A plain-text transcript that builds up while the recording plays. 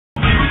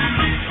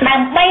ដើ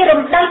ម្បី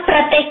រំដោះប្រ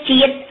ទេស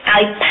ជាតិ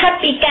ឲ្យផុត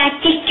ពីការ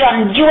ជិះជា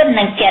ន់យួន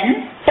នឹងចិន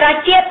ប្រ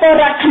ជាពល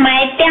រដ្ឋខ្មែ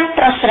រទាំង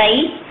ប្រុសស្រី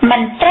មិ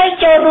នត្រូវ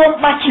ចូលរួម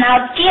បោះឆ្នោត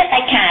ជា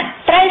ដាច់ខាត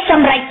ត្រូវស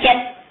ម្រេចចិត្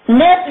ត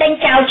ងើបដេញ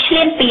ចោលឈ្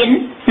លានពាន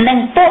និង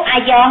ពួកអា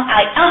យ៉ង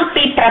ឲ្យអស់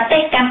ពីប្រទេ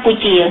សកម្ពុ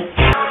ជា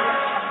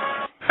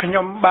ខ្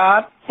ញុំបា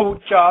ទពូ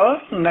ចល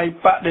នៃ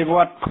បដិវ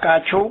ត្តផ្កា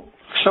ឈូក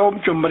សូម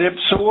ជម្រាប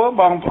សួរ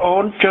បងប្អូ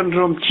នជន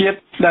រួមជាតិ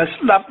ដែល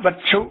ស្ដាប់វិ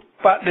ទ្យុប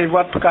ដិវ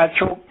ត្តផ្កា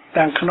ឈូក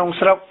ទាំងក្នុង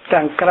ស្រុក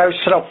ទាំងក្រៅ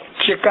ស្រុក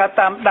ជាការ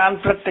តាមដាន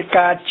ព្រឹត្តិ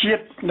ការណ៍ជា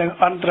តិនិង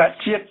អន្តរ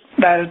ជាតិ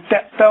ដែលតា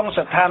ក់ទង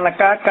ស្ថាន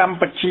ភាពកម្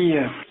ពុជា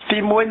ទី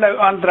1នៅ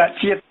អន្តរ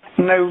ជាតិ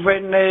នៅវេ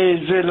ណេ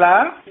ស៊ុយឡា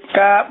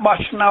ការបោះ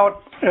ឆ្នោត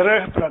រើ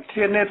សប្រ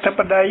ធានាធិប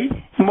តី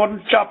មុន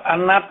ចប់អា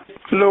ណត្តិ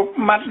លោក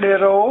ម៉ាត់ដេ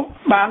រ៉ូ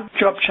បាន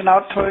ជាប់ឆ្នោ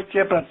តធ្វើ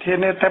ជាប្រធា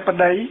នាធិប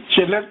តី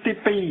ជាលើកទី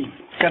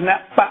2គណៈ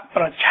បក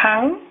ប្រឆាំ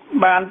ង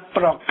បាន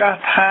ប្រកាស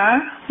ថា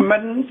មិ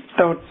ន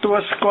ទទួល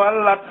ស្គាល់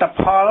លទ្ធ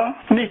ផល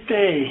នេះ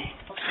ទេ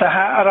សហ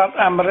រដ្ឋ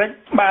អាមេរិក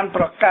បាន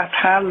ប្រកាស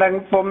ថានឹង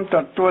ពុំទ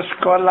ទួលស្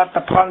គាល់លទ្ធ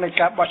ផលនៃ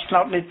ការបោះឆ្នោ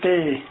តនេះទេ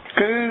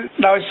គឺ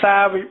ដោយសា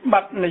រវិប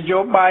ត្តិនយោ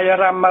បាយ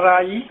រ៉ាំ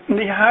រ៉ៃ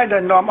នេះហើយដែ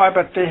លនាំឲ្យ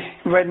ប្រទេស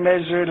វេណេ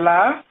ស៊ុយ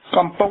ឡា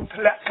កំពុង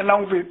ធ្លាក់ក្នុង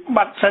វិប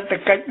ត្តិសេដ្ឋ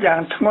កិច្ចយ៉ាង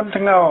ធ្ងន់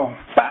ធ្ងរ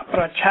បក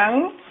ប្រឆាំង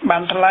បា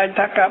នថ្លែង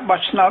ថាការបោះ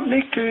ឆ្នោត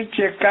នេះគឺ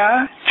ជាការ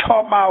ឆ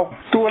បោក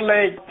តួ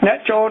លេខអ្នក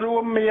ចូលរួ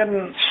មមាន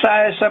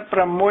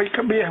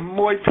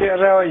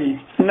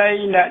 46.1% នៃ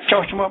អ្នក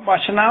ចុះឈ្មោះបោះ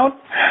ឆ្នោត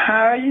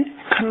ហើយ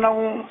ក្នុង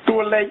តួ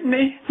លេខ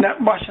នេះអ្នក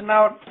បោះឆ្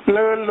នោត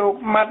លើលោក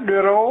ម៉ាត់ឌូ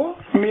រ៉ូ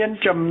មាន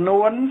ចំ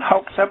នួន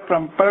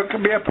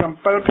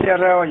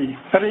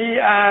 67.7% រី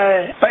ឯ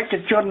បេក្ខ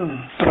ជន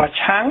ប្រ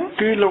ឆាំង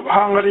គឺលោកហ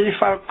ង្រី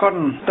ហ្វាល់កុន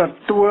ទ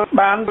ទួល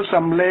បានស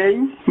ម្លេង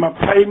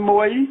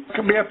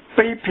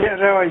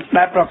 21.2%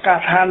 ដែលប្រកាស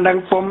ថានឹង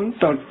ពុំ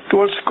ទ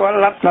ទួលស្គាល់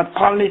លទ្ធផ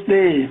លនេះ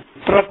ទេ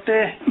ប្រទេ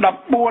ស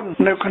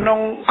14នៅក្នុង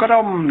ក្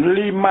រុម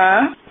លីម៉ា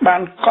បា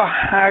នកោះ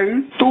ហៅ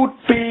ទូត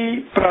ពី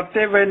ប្រ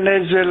ទេសវេណេ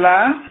ស៊ុយឡា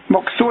ម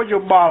កសួរ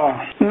យោបល់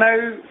នៅ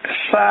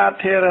សា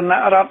ធារណ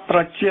រដ្ឋប្រ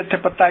ជាធិ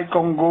បតេយ្យ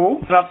កុងហ្គោ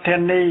រដ្ឋធា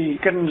នី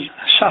កិន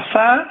សា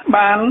សា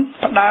បាន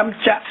ផ្ដើម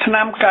ចាក់ថ្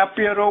នាំការ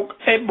ពាររោគ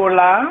អេបូ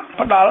ឡា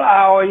ផ្ដល់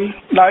ឲ្យ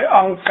ដោយអ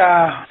ង្គកា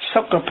រ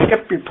សុខភាព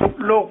ពិភព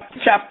លោក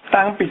ចាប់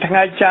តាំងពីថ្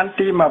ងៃច័ន្ទ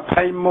ទី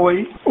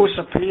21ឧស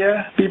ភា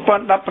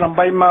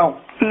2018មក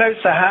នៅ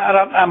សហរ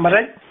ដ្ឋអាមេ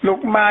រិកលោក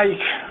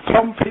Mike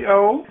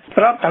Pompeo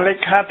រដ្ឋលេ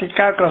ខាធិ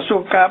ការក្រសួ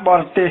ងការប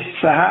រទេស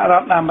សហរ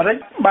ដ្ឋអាមេរិក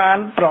បាន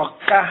ប្រ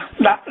កាស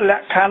ដាក់ល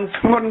ក្ខខណ្ឌ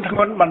ធ្ងន់ធ្ង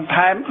របន្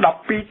ថែម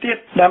12ទៀត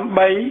ដើម្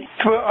បី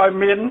ធ្វើឲ្យ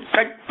មាន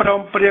កិច្ចព្រម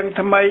ព្រៀង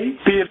ថ្មី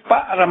ពីប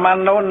រមា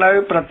ណុនៅ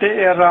ប្រទេស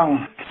អ៊ីរ៉ង់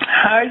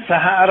ហើយស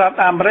ហរដ្ឋ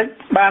អាមេរិក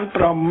បាន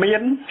ប្រមា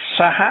នស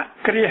ហ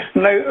គ្រាស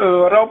នៅអឺ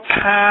រ៉ុប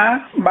ថា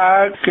បើ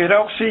គេរ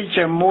កស៊ី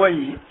ជាមួយ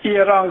អ៊ី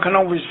រ៉ង់ក្នុ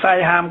ងវិស័យ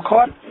ហាម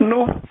ឃាត់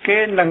នោះគេ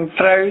នឹង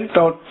ត្រូវ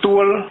ទទួ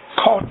ល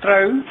ខុសត្រូ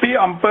វពី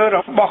អំពើរ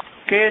បស់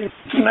គេ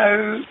នៅ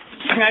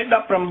ថ្ងៃ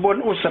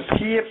19ឧស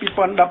ភា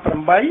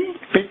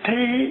2018ពិ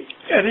ធី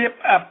រៀប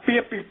អាពា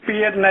ហ៍ពិពា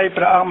ហ៍នៃ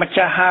ព្រះអង្គម្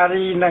ចាស់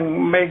Harry និង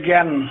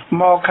Meghan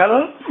Markle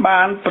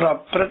បានប្រ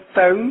ព្រឹត្ត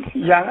ទៅ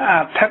យ៉ាងអ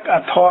ធិកអ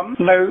ធម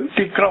នៅ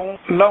ទីក្រុង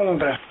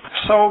Londres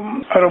សូម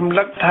រំ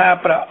លឹកថា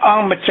ព្រះអ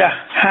ង្គម្ចាស់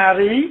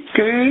Harry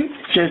គឺ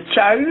ជា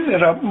ចៅ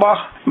រប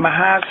ស់ម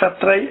ហាក្ស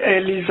ត្រី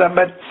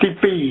Elizabeth ទី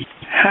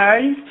2ហើយ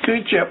គឺ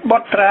ជាបុ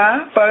ត្រា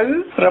ពៅ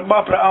រប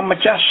ស់ព្រះអង្គ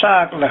ម្ចាស់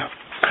Charles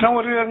ក្នុង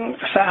រឿង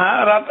សហ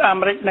រដ្ឋអា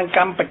មេរិកនិងក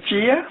ម្ពុ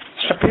ជា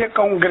សភា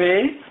កុងក្រេស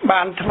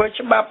បានធ្វើ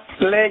ច្បាប់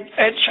លេខ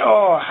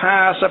HR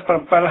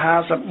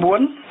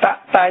 5754តា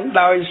ក់តែង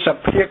ដោយស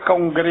ភាកុ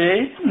ងក្រេស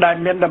ដែល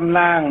មានតំ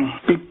ណាង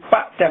ពីប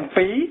កទាំង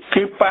ពីរ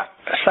គឺបក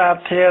សា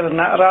ធារ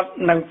ណរដ្ឋ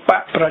និងប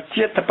កប្រ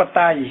ជាធិប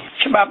តេយ្យ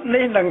ច្បាប់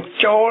នេះនឹង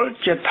ចូល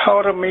ជាធ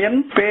រមាន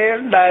ពេល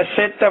ដែល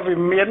សេដ្ឋវិ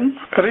មាន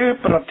ឬ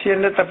ប្រធា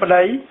នាធិប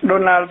តី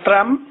Donald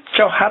Trump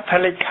ចុះហត្ថ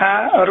លេខា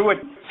រួច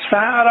ស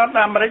ហរដ្ឋ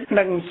អាមេរិក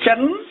និងចិន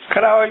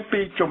ក្រោយ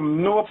ពីជំ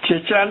នួបជា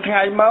ច្រើនថ្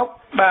ងៃមក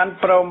បាន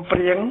ព្រមព្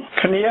រៀង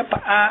គ្នា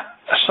ផ្អាក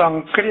ស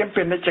ង្គ្រាម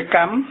ពាណិជ្ជក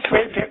ម្មទ្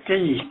វេភា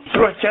គី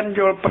ព្រោះចិនយ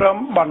ល់ព្រម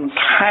បន្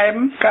ថែម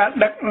ការ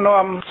ដឹក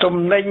នាំទំ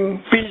និញ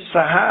ពីស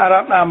ហរ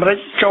ដ្ឋអាមេរិក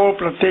ចូល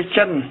ប្រទេស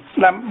ចិន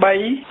ដើម្បី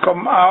កុំ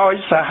ឲ្យ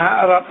សហ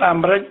រដ្ឋអា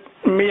មេរិក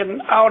មាន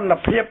អនុ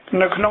ភាព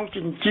នៅក្នុងជ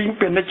ញ្ជីង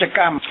ពាណិជ្ជក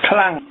ម្មខ្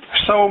លាំង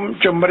សូម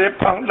ជម្រាប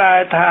ផងដែរ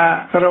ថា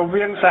រ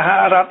វាងសហ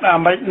រដ្ឋអា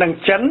មេរិកនិង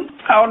ចិន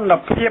អនុ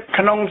ភាព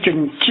ក្នុងជ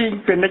ញ្ជីង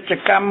ពាណិជ្ជ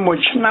កម្មមួយ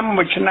ឆ្នាំ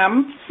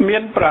មា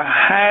នប្រ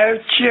ហែល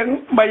ជាង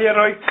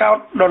$300 កោដ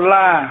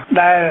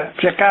ដែល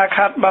ជាការ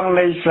ខាតបង់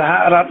នៃសហ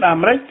រដ្ឋអា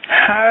មេរិក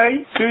ហើយ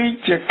គឺ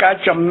ជាការ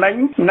ចំណេញ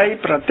នៃ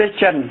ប្រទេស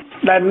ចិន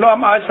ដែលនាំ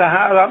ឲ្យសហ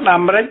រដ្ឋអា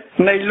មេរិក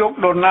នៃលោក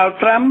Donald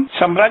Trump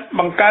សម្រេច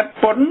បង្កើត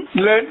ពន្ធ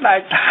លើដែ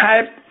កថែ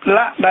ប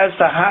ដែល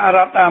សហរ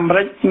ដ្ឋអាមេ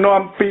រិក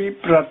នាំពី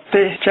ប្រ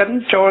ទេសចិន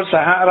ចូលស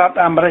ហរដ្ឋ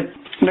អាមេរិក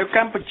នៅក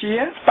ម្ពុជា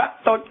បក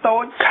តូ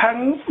ចខឹង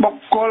បុ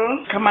គ្គល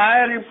ខ្មែ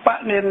រឬបក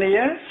នានា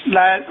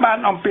ដែលបាន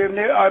អំពាវ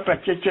នាវឲ្យប្រ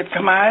ជាជាតិ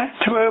ខ្មែរ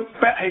ធ្វើ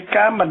ពហិ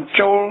ការមិន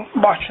ចូល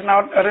បោះឆ្នោ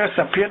តរាជ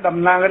សភាតំ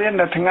ណាងរាស្ត្រ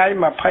នៅថ្ងៃ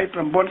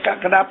29ក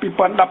ក្កដា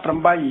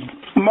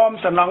2018មុំ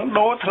សំណង់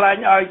ដូថ្លែង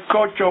ឲ្យ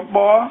កោជប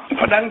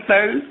ប្តឹង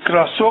ទៅក្រ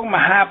សួងម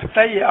ហាផ្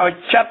ទៃឲ្យ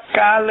ចាត់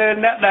ការលើ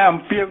អ្នកដែលអំ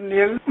ពាវ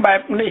នាវបែ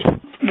បនេះ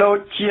ដូច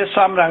ជា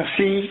សំរង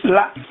ស៊ី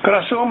លាក់ក្រ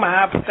សួងម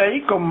ហាផ្ទៃ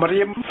គម្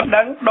រាមប្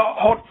តឹងដក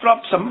ហូតទ្រ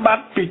ព្យសម្បត្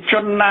តិពីជ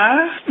នណា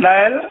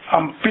ដែល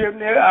អំពាវ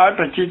នាវឲ្យ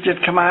ប្រជាជា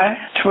តិខ្មែរ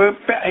ធ្វើ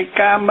ពហិ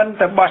ការមិន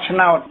ទៅបោះឆ្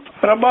នោត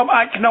របប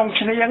អាចក្នុង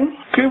ឈ្នៀង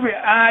គឺវា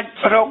អាច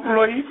រក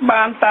លុយ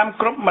បានតាម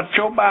គ្រប់មធ្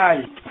យោបាយ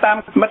តាម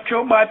មធ្យោ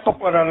បាយពុក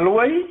រ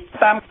លួយ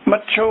តាមម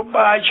ធ្យោ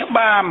បាយច្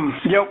បាម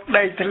យក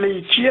ដីធ្លី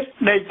ជាតិ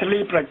ដីធ្លី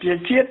ប្រជា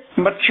ជាតិ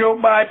មធ្យោ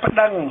បាយប្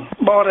តឹង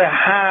បរិ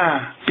ហា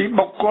ពី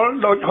បុគ្គល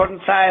ដូចហ៊ុន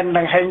សែន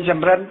និងហេងសំ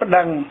រិនប្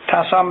តឹងថា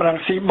សំរង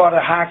ស៊ីប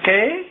រិហា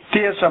គេ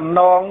ទាសំ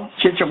ណង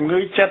ជាជំងឺ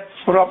ចិត្ត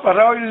រាប់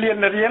រយលាន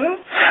រៀល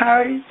ហើ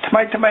យថ្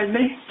មី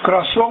នេះក្រ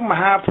សួងម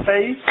ហាផ្ទៃ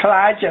ខ្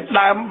លាយជា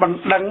ដើមប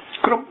ណ្ដឹង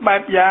គ្រប់បែ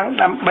បយ៉ាង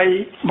ដើម្បី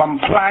បំ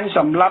ផ្លាញស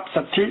ម្លាប់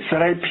សិទ្ធិសេ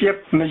រីភាព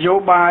នយោ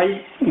បាយ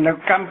នៅ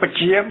កម្ពុ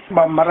ជា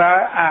បំរើ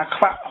អា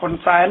ខ្វាក់ហ៊ុន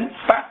សែន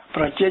បក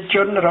ប្រជាជ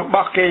នរប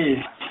ស់គេ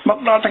មក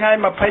ដល់ថ្ងៃ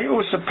20ឧ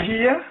សភា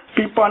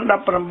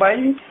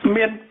2018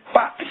មានប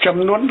កចំ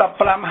នួន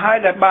15ហើយ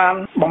ដែលបាន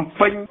បំ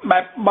ពេញបែ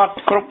បបទ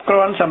គ្រប់គ្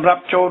រាន់សម្រា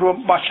ប់ចូលរួម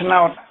បោះឆ្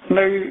នោត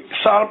នៅ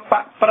សល់ប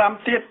ក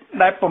5ទៀត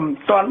ដែលពុំ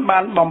ទាន់បា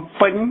នបំ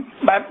ពេញ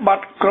បែបបទ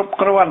គ្រប់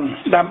គ្រាន់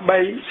ដើម្បី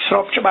ស្រ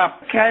បច្បាប់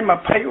ថ្ងៃ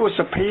20ឧ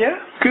សភា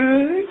គឺ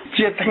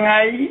ជាថ្ងៃ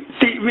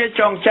ទិវា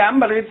ចងចាំ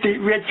ឬទិ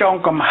វាចង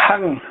កំហឹ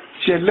ង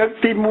ជាលើក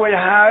ទី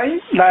1ហើយ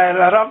ដែល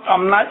រដ្ឋ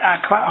អំណាចអា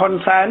ខ្វាក់ហ៊ុន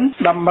សែន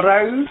តម្រូ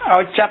វ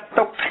ឲ្យចាត់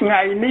ទុកថ្ងៃ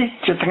នេះ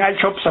ជាថ្ងៃ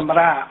ឈប់សម្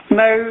រាក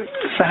នៅ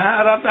សហ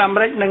រដ្ឋអាមេ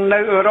រិកនិងនៅ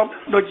អឺរ៉ុប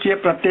ដូចជា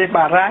ប្រទេស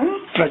បារាំង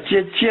ប្រជា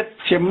ជាតិ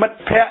ជាមិត្ត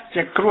ភ័ក្តិ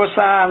ជាគ្រួ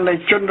សារនៃ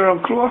ជនរង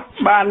គ្រោះ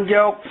បានយ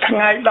កថ្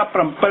ងៃ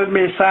17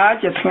មេសា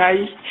ជាថ្ងៃ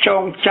ច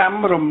ងចាំ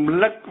រំ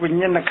លឹកវិញ្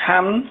ញាណក្ខ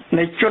ន្ធ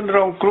នៃជនរ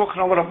ងគ្រោះក្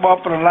នុងរបប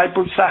ប្រល័យ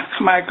ពូជសាសន៍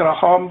ខ្មែរក្រ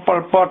ហមប៉ុ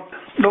លពត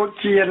ដូច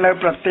ជានៅ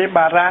ប្រទេស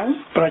បារាំង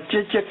ប្រជា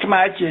ជាតិខ្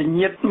មែរជា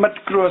ញាតិមិត្ត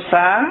គ្រួ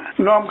សារ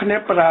នាំគ្នា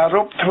ប្រារ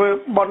ព្ធធ្វើ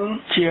បុណ្យ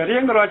ជារៀ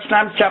ងរាល់ឆ្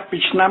នាំចាប់ពី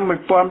ឆ្នាំ1994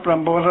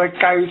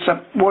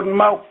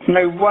មក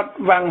នៅវត្ត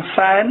វាំង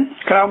សែន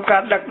ក្រោមកា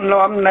រដឹក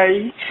នាំនៃ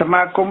ស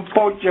មាគម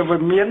ពោជវិ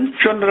មាន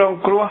ជនរង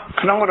គ្រោះ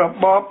ក្នុងរ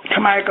បប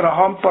ខ្មែរក្រហ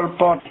មប៉ុល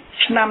ពត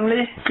ឆ្នាំ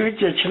នេះគឺ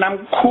ជាឆ្នាំ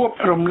ខួប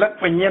រំលឹក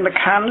វិញ្ញាណក្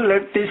ខន្ធលើ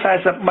កទី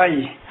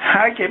43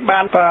ហើយគេបា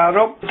នប្រារ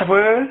ព្ធធ្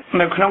វើ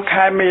នៅក្នុង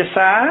ខែមេ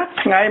សា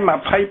ថ្ងៃ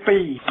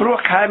22ព្រោះ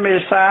ខែមេ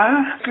សា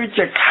គឺ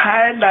ជាខែ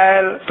ដែ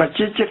លប្រ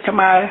ជាជាតិខ្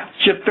មែរ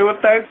ជាទូ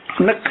ទៅ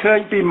នឹកឃើញ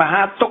ពីម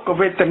ហាទុក្ខ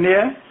វេទនា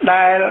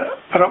ដែល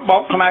រប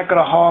បខ្មែរក្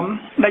រហម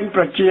ដេញ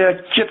ប្រជា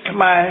ជាតិខ្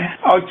មែរ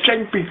ឲ្យចេញ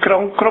ពីក្រុ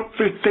ងគ្រប់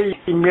ទិសទី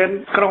មាន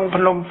ក្រុង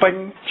ភ្នំពេញ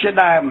ជា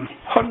ដើម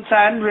ហ៊ុន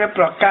សែនវា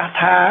ប្រកាស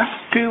ថា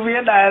គឺវា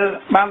ដែល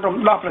បានរំ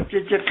ដោះប្រជា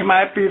ជាតិខ្មែ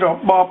រពីរ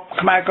បប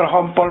ខ្មែរក្រហ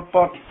មប៉ុលព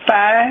ត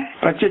តែ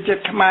ប្រជាជា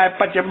តិខ្មែរ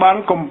បច្ចុប្បន្ន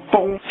កំ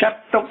ពុងចាត់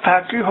ទុកថា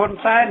គឺហ៊ុន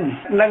សែន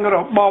និងរ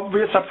បប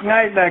វាសប្តា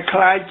ហ៍ដែលค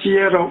ล้ายជា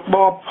រប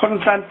បហ៊ុន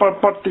សែនប៉ុល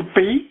ពតទី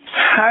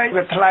2ហើយ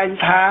វាថ្លែង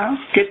ថា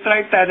គេត្រូ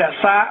វតែរក្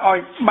សាឲ្យ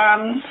បាន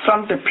ស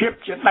ន្តិភាព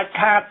ជាដាច់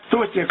ខាត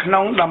ទោះជាក្នុ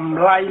ងត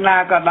ម្លៃណា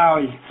ក៏ដោ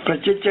យប្រ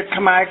ជាជាតិ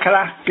ខ្មែរខ្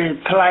លះគេ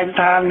ថ្លែង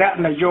ថាអ្នក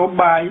នយោ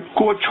បាយ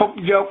គួរឈប់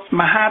យក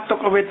មហាទុ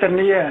ក្ខវេទ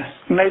នា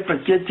នៃប្រ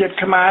ជាជាតិ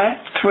ខ្មែរ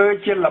ធ្វើ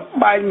ជាល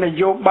បែងន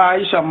យោបាយ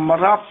សម្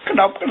រាប់ក្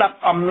តោបក្តាប់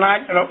អំណាច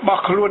រប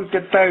ស់ខ្លួន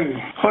ទៀតទៅ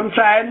ហ៊ុន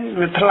សែន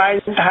វាថ្លែង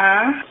ថា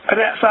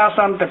រក្សាស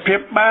ន្តិភាព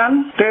បាន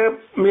ទើប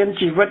មាន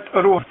ជីវិត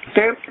រស់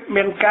ទើប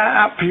មានការ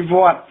អភិវ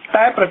ឌ្ឍ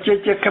តែប្រជា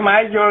ជាតិខ្មែរ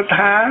យល់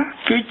ថា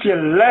គឺជា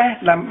លេស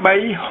ដើម្បី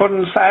ហ៊ុន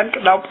សែន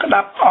ក្តោបក្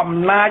តាប់អំ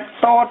ណាច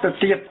តទៅ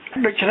ទៀត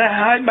ដូច្នេះ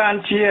ហើយបាន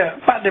ជា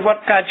បដិវត្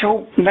តការជូក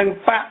និង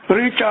បក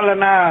ឬចល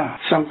នា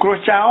សង្គ្រោះ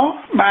ចៅ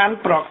បាន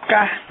ប្រ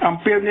កាសអំ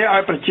ពាវនាវឲ្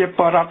យប្រជាព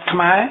លរដ្ឋខ្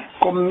មែរ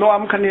កុំនាំ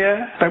គ្នា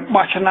ទៅ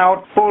បោះឆ្នោត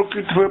ពល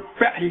គឺធ្វើ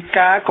ពហិ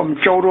ការកុំ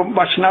ចូលរួម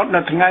បោះឆ្នោត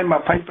នៅថ្ងៃ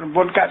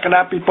29កក្កដា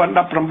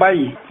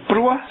2018ព្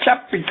រោះចា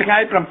ប់ពីថ្ងៃ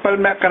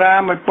7មករា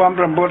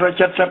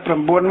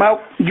1979មក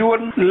យួន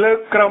លើក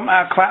ក្រុម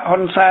អាខ្វាក់ហ៊ុ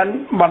នសែន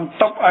បន្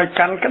ទប់ឲ្យ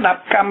កាន់ក្តាប់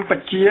កម្ពុ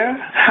ជា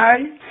ហើយ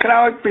ក្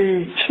រោយពី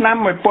ឆ្នាំ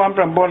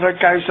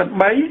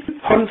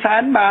1993ហ៊ុនសែ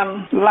នបាន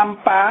ឡំ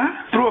ប៉ា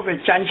ព្រោះវា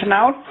ចាញ់ឆ្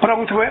នោតប្រុង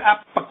ធ្វើអ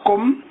ប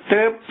គុំ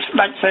ទើបស្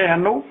ដេចសីហ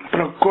នុ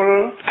ប្រគល់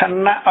ឋា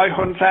នៈឲ្យ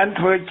ហ៊ុនសែន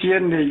ធ្វើជា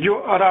នាយក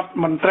រដ្ឋ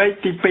មន្ត្រី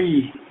ទី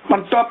2ប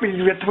ន្ទាប់ពី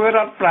វាធ្វើរ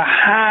ដ្ឋប្រ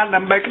ហារដើ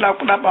ម្បីក្តោប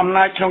ក្តាប់អំ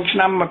ណាចក្នុងឆ្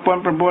នាំ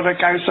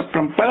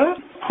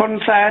1997ហ៊ុន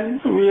សែន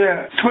វា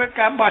ធ្វើ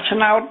ការបោះឆ្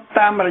នោត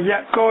តាមរយៈ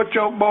កោជ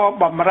ប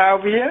បំរើ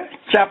វា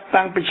ចាប់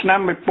តាំងពីឆ្នាំ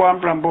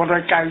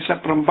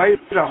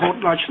1998រហូត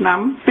ដល់ឆ្នាំ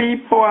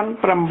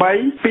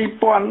2008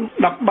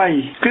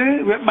 2013គឺ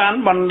វាបាន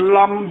បន្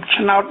លំ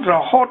ឆ្នោតរ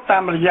ហូតតា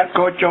មរយៈ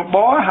កោជប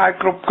ហើយ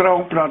គ្រប់គ្រង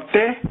ប្រ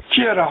ទេស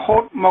ជារហូ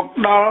តមក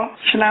ដល់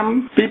ឆ្នាំ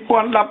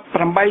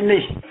2018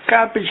នេះ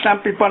កាលពីឆ្នាំ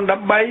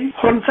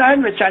2013ហ៊ុនសែន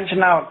វាចាញ់ឆ្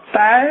នោត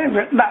តែ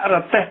វាដាក់រ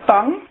ទេះត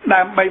ង់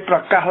ដើម្បីប្រ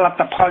កាសលទ្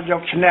ធផលយ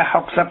កឈ្នះ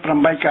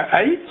68កៅ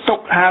អីទុក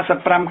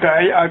55កៅ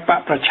អីឲ្យបក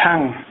ប្រឆាំង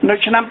នៅ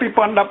ឆ្នាំ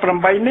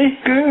2018នេះ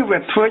គឺវា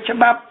ធ្វើច្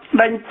បាប់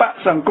ដេញបក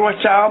សង្គ្រោះ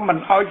ចោលមិន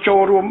ឲ្យចូល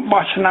រួម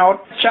បោះឆ្នោត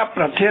ចាប់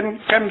ប្រធាន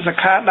គឹមសុ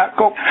ខាដាក់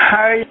គុក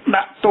ហើយ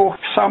ដាក់ទោស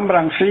សំរ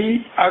ងស៊ី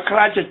ឲ្យខ្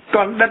លាចជាទ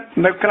ណ្ឌិត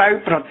នៅក្រៅ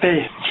ប្រទេស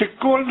ជា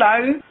គោលដៅ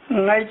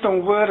នៃទ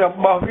ង្វើរ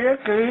បស់វា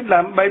គឺ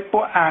ដើម្បីពួ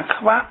កអា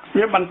ខ្វាក់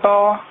វាបន្ត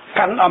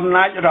កាន់អំ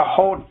ណាចរ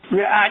ហូត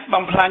វាអាច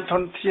បំផ្លាញធ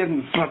នធាន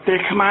ប្រទេស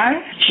ខ្មែរ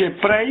ជា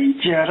ព្រៃ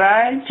ជារ៉ែ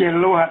ជា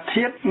លោហៈ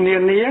ធាតុនា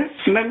នា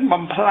និង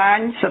បំផ្លាញ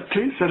សិទ្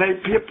ធិសេរី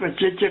ភាពប្រ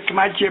ជាជាតិខ្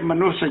មែរជាម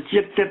នុស្សជា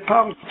តិទៀតផ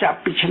ងចាប់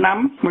ពីឆ្នាំ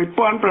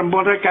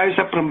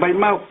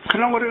1998មកក្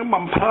នុងរឿង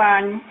បំផ្លា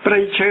ញព្រៃ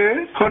ឈើ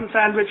ហ៊ុន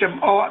សែនវាចំ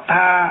អក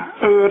ថា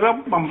អឺរ៉ុប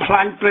បំផ្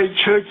លាញព្រៃ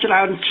ឈើច្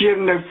រើនជាង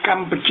នៅក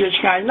ម្ពុជា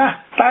ឆ្ងាយណាស់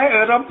តែ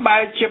អឺរ៉ុបបែ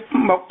រជា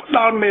មកផ្ដ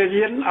ល់មេ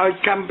រៀនឲ្យ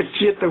កម្ពុ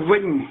ជាទៅវិ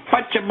ញប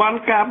ច្ចុប្បន្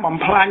នការបំ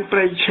ផ្លាញព្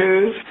រៃឈើ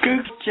គឺ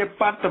ជា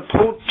បាតុ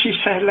ភូតជា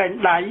សេះលែង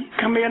ដៃ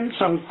គ្មាន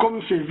សង្គម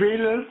ស៊ីវិ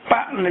លប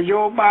កន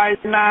យោបាយ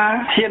ណា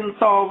ហ៊ាន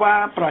តវ៉ា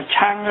ប្រ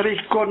ឆាំងរិះ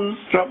គន់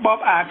របប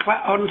អាខ្វា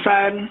ក់ហ៊ុន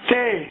សែន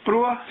ទេព្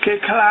រោះគេ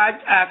ខ្លាច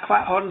អាខ្វា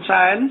ក់ហ៊ុន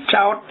សែន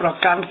ចោទប្រ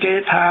កាន់គេ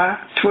ថា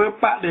ធ្វើ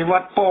បដិវ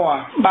ត្តពណ៌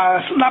បើ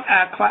ស្ដាប់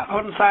អាខ្វាក់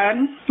ហ៊ុនសែន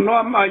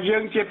នាំឲ្យយើ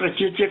ងជាប្រ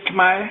ជាជាតិខ្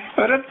មែរ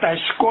រឹតតែ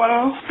ស្គា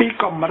ល់ពី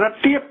កម្រិត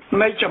ទាប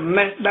នៃចំ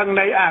ណេះដឹង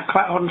នៃអាខ្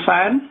វាក់ហ៊ុន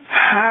សែន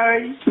ហើយ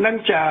នឹង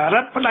ចា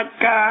រិតផ្ដាច់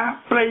ការ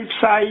ព្រៃផ្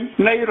សៃ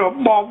នៃរប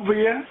ប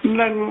វា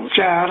នឹង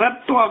ចារិត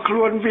តួខ្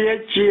លួនវា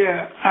ជា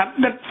អ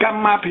តីតក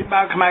ម្មាភិបា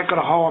លខ្មែរក្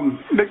រហម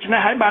ដូច្នេះ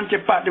ហើយបានជា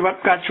បដិវត្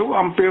តការឈូ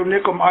អំពីវនេះ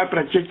កុំឲ្យប្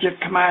រជាជាតិ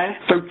ខ្មែរ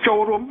ទៅចូល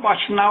រួមបោះ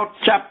ឆ្នោត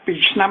ចាប់ពី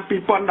ឆ្នាំ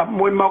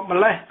2011មកម្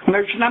លេះនៅ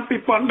ឆ្នាំ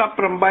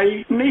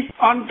2018នេះ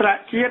អន្តរ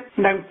ជាតិ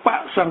និងប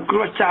កសង្គ្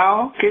រោះចោល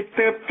គេ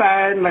ទើបតែ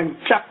នឹង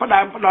ចាប់ផ្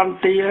ដើមផ្ដន់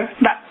ទា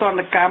ដាក់ទណ្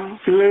ឌកម្ម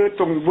លើ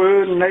ទង្វើ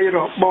នៃរ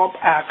បប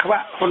អាខ្វា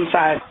ក់ហ៊ុន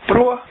សែនព្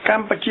រោះក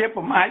ម្ពុជា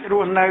ពុំអាចរ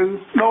ស់នៅ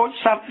ដូច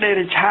សត្វដេ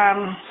រិឆាន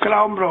ក្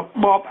រោមរ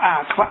បបអា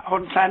ខ្វាក់ហ៊ុ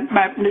នសែន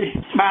បែបនេះ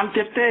បាន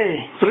ទៀតទេ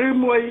ឬ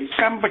មួយ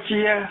កម្ពុ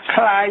ជាค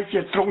ล้าย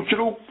ជាទ្រង់ជ្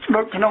រូក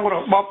ដូចក្នុងរ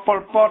បបប៉ុល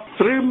ពត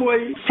ឬមួយ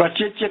ប្រ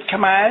ជាជាតិ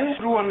ខ្មែរ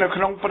រស់នៅ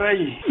ក្នុងព្រៃ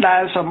ដែ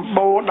លសម្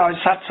បូរដោយ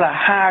សត្វសា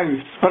ហាវ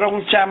រង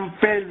ចាំ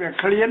ពេលវា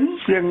ឃ្លាន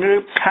វាងើ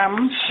បខំ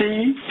ស៊ី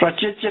ប្រ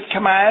ជាជាតិ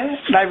ខ្មែរ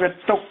ដែលវា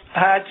ទុក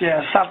ថាជា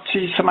សត្វ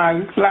ស៊ីស្មៅ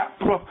លាក់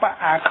ព្រោះបក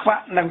អាខ្វា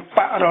ក់និងប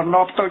ករណ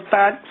បតូច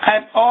តាចអែ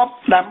បអប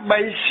ដើម្បី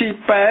ស៊ី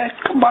ប៉ែ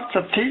ក្បត់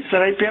សិទ្ធិសេ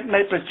រីភាពនៃ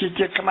ប្រជា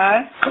ជាតិខ្មែរ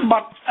ក្ប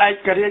ត់ឯ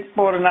ករាជ្យ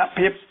បូរណ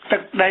ភាពទឹ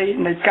កដី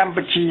នៃកម្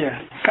ពុជា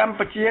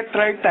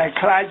ត្រូវតែ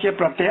ក្លាយជា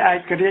ប្រទេសឯ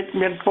ករាជ្យ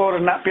មានបូរ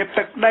ណភាព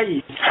ទឹកដី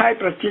ហើយ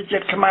ប្រជាជា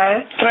តិខ្មែរ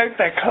ត្រូវ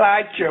តែក្លាយ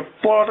ជា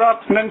ពលរដ្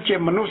ឋនិងជា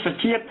មនុស្ស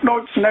ជាតិដូ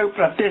ចនៅ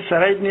ប្រទេសសេ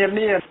រីនា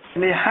នា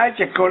នេះហើយ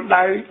ជាគោល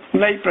ដៅ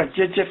នៃប្រ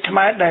ជាជាតិខ្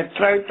មែរដែល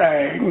ត្រូវតែ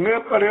ងើ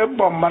បរើ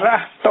បំរា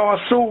ស់ត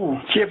ស៊ូ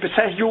ជាពិ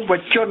សេសយុវ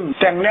ជន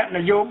ទាំងអ្នកន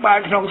យោបាយ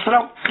ក្នុងស្រុ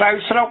កក្រៅ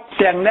ស្រុក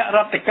ទាំងអ្នករ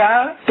ដ្ឋការ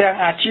ទាំង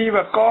អាជីវ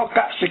ករក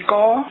សិក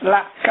រល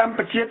ក្ខកម្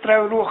ពុជាត្រូ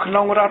វរស់ក្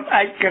នុងរដ្ឋ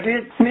ឯករា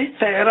ជ្យនី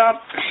តិរដ្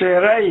ឋសេ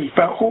រី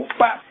ពហុ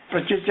បកប្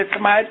រជាជាតិ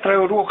ខ្មែរត្រូ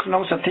វរស់ក្នុ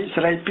ងសិទ្ធិ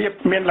សេរីភាព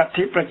មានលទ្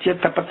ធិប្រជា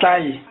ធិបតេ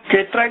យ្យ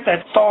គេត្រូវតែត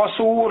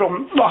ស៊ូរំ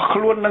ដោះខ្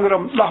លួននិង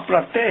រំដោះប្រ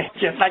ទេស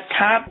ជាដាច់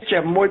ខាតជា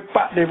មួយប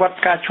ដិវត្ត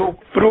ការឈូក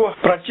ព្រោះ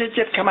ប្រជា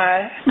ជាតិខ្មែរ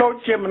ដូច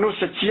ជាមនុស្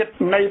សជាតិ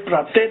នៃប្រ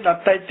ទេសដ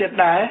ទៃទៀត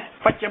ដែរ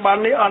បច្ចុប្បន្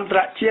ននេះអន្តរ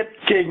ជាតិ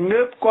គេ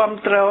ងើបគាំ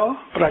ទ្រ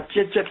ប្រ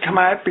ជាជាតិខ្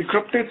មែរពីគ្រ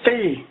ប់ទិសទី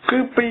គឺ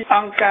ពីអ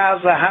ង្គការ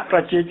សហប្រ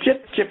ជាជាតិ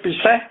ជាពិ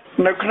សេស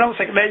នៅក្នុង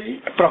សេចក្តី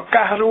ប្រ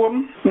កាសរួម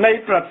នៃ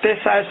ប្រទេស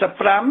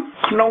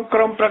45ក្នុងក្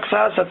រុមប្រឹក្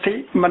សាសិទ្ធិ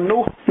មនុ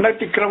ស្សនៅ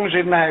ទីក្រុងហ្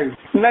សឺណែវ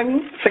និង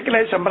សេចក្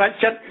តីសម្រេច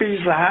ចិត្តពី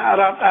សហ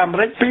រដ្ឋអាមេ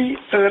រិកពី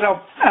អឺរ៉ុប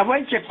អ្វី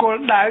ជាគោល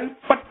ដៅ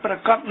ពិតប្រា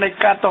កដនៃ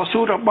ការតស៊ូ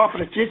របស់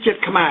ប្រជាជា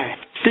តិខ្មែរ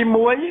ទី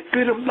1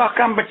គឺរំដោះ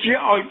កម្ពុជា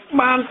ឲ្យ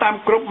បានតាម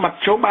គ្រប់ម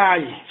ធ្យោបាយ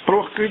ព្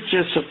រោះគឺជា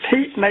សិទ្ធិ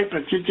នៃប្រ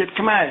ជាជាតិ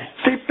ខ្មែរ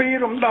ទី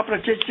2រំដោះប្រ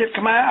ជាជាតិ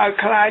ខ្មែរឲ្យ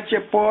ក្លាយជា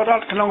ពលរ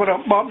ដ្ឋក្នុងរ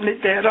បបនី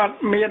តិរដ្ឋ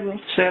មាន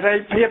សេរី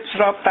ភាពស្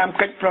របតាម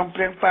កិច្ចព្រមព្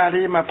រៀងប៉ា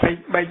រី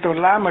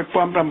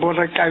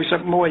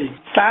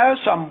$231991តើ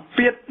សម្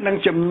ពាធនិង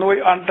ជំនួយ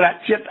អន្តរ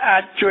ជាតិអា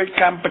ចជួយ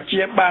កម្ពុ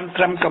ជាបាន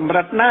ត្រឹមកម្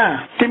រិតណា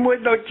ទី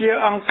1ដូចជា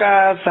អង្គកា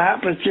រសហ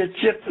ប្រជា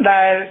ជាតិ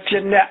ដែលជា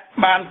អ្នក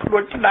បានផ្ដួ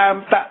ចផ្ដើម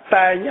តាក់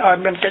តែងឲ្យ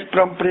មានកិច្ចព្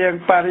រមព្រៀង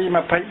ប៉ារី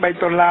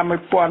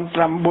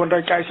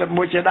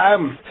$231991ជាដើ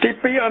មទី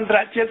2អន្តរ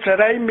ជាតិសេ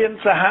រីមាន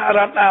សហរ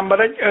ដ្ឋអាមេ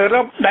រិកអឺ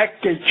រ៉ុបដែល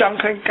គេចង់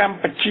ឃើញកម្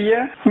ពុជា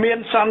មាន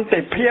សន្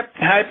តិភាព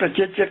ហើយប្រ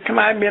ជាជាតិខ្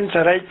មែរមាន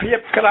សេរីភាព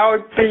ក្រោយ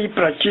ពី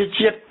ប្រជា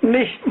ជាតិ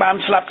នេះបាន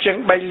ស្លាប់ជាង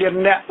3លាន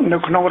នាក់នៅ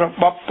ក្នុងរ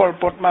បបប៉ុល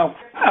ពតមក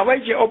អ្វី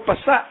ជាឧប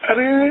សគ្គ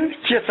ឬ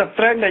ជាស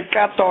ត្រូវនៃ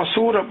ការត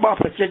ស៊ូរបស់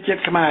ប្រជាជា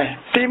តិខ្មែរ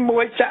ទី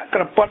1ចក្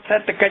រពត្តិសេ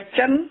ដ្ឋកិច្ច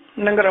ចិន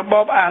និងរប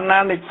បអាណា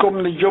និគម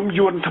និយម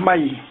យួនថ្មី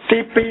ទី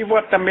2វ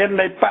ត្តមាន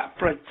នៃបក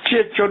ប្រជា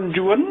ជន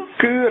យួន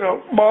គឺរ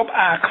បប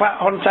អាខ្វាក់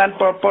ហ៊ុនសែន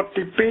ប៉ុលពត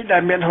ទី2ដែ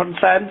លមានហ៊ុន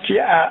សែនជា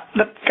អ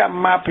តីតក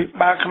ម្មាភិ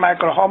បាលខ្មែរ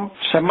ក្រហម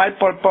សម័យ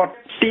ប៉ុលពត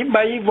ទី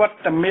3វត្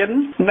តមាន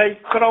នៃ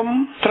ក្រម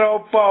ត្រ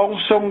ពង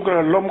សុំក្រ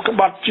លំក្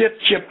បត់ជាតិ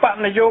ជាបក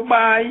នយោ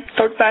បាយ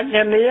តូចតាច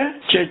នានា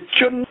ជា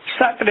ជន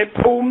សក្តិ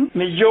ភូមិ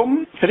និយម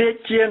រា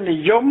ជានិ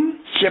យម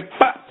ជា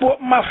បកពួក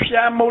ម៉ាហ្វ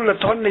យ៉ាមូល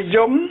ធននិយ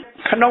ម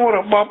ក្នុងរ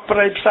បបប្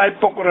រៃផ្សាយ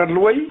ពុករ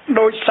លួយ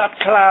ដោយសត្វ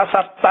ខ្លាស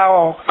ត្វតោ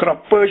ក្រ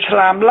ពើឆ្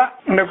លាមលាក់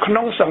នៅក្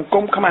នុងសង្គ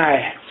មខ្មែរ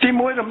ទី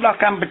1រំដោះ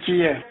កម្ពុជា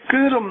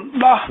គឺរំ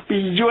ដោះពី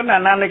យួន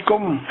អាណានិគ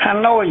មហា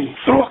ណូយ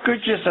ព្រោះគឺ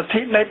ជាសិទ្ធិ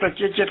នៃប្រ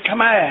ជាជាតិខ្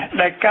មែរ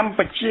ដែលកម្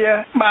ពុជា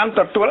បាន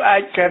ទទួលឯ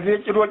ករា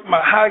ជ្យរួចម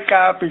កហើយ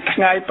កាលពីថ្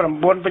ងៃ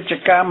9វិច្ឆិ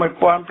កា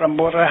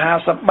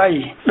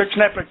1953ដូច្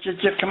នេះប្រជា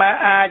ជាតិខ្មែរ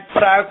អាច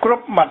ប្រើគ្រ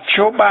ប់មធ្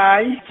យោបា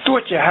យទោះ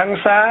ជាហិង្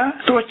សា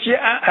ទោះជា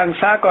អហិង្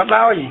សាក៏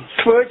ដោយ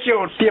ធ្វើជា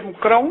ឧទាម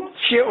ក្រុង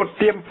ជាឧ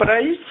ទាមព្រៃ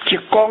ជា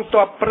កង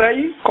ទ័ពព្រៃ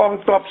កង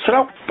ទ័ពស្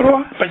រុកព្រោះ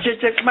ប្រជា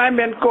ជាតិខ្មែរ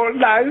មានគោល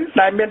ដៅ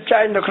ដែលមាន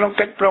ចែងនៅក្នុង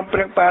កិច្ចព្រមព្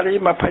រៀងប៉ារីស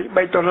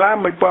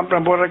$23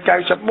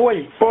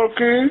 1991ពល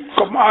គឺ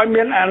កុំឲ្យ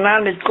មានអាណា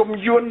និគម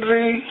យួន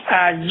ឬ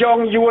អាយ៉ង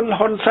យួន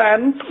ហ៊ុនសែន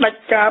ផ្ដា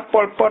ច់ការ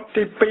ប៉ុលពត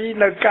ទី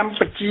2នៅកម្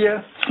ពុជា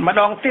ម្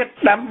ដងទៀត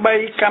ដើម្បី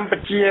កម្ពុ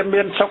ជា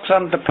មានសុខស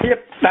ន្តិភាព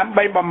ដើម្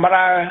បីបម្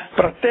រើ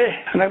ប្រទេស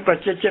និងប្រ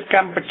ជាជាតិក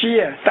ម្ពុជា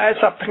តែ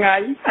សប្តាហ៍ថ្ងៃ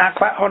អា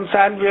ខ្វាក់ហ៊ុន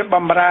សែនវាប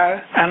ម្រើ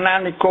អាណា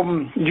និគម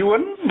យួ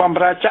នបម្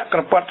រើចក្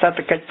រពត្តិសេដ្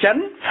ឋកិច្ចចិន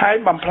ហើយ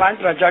បំផ្លាញ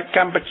ប្រយោជន៍ក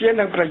ម្ពុជា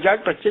និងប្រយោជ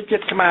ន៍ប្រជាជា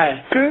តិខ្មែរ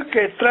គឺ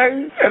គេត្រូវ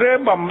រើ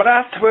បម្រា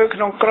ស់ធ្វើក្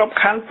នុងក្រប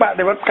ខ័ណ្ឌប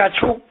ដិវត្តការ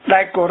ឈូក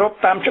ដែលគោរព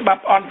តាមច្បា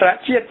ប់អន្តរ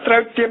ជាតិត្រូ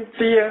វទាម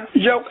ទារ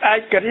យកឯ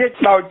ករាជ្យ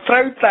ដោយត្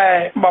រូវតែ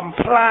បំ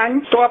ផ្លាញ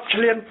ទ័ពឈ្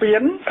លានពា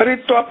នឬ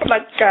ទ័ពផ្ដា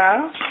ច់ការ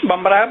ប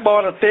ម្រើប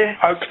រទេស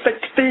ឲ្យខ្ទេច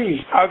ខ្ទី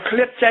ឲ្យឃ្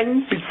លាតចេញ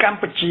ពីកម្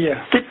ពុជា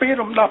ទី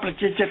2រំដោះប្រ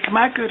ជាជាតិខ្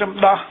មែរគឺរំ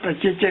ដោះប្រ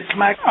ជាជាតិខ្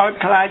មែរឲ្យ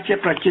ក្លាយជា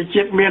ប្រជា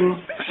ជាតិមាន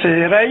សេ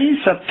រី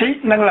សិទ្ធិ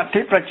និងលទ្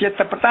ធិប្រជា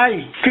ធិបតេយ្យ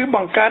គឺប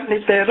ង្កើតនី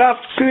តិរដ្ឋ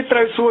គឺត្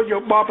រូវសួរយោ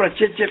បល់ប្រ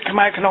ជាជាតិខ្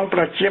មែរក្នុង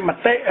ប្រជាម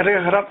តិឬ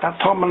រដ្ឋ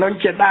ធម្មនុញ្ញ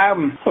ជាដើម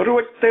រួ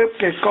ចទើប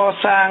គេក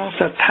សាង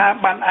ស្ថា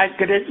ប័នឯ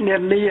ករាជ្យនា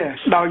នា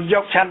ដោយយ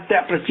កឆន្ទៈ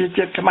ប្រជា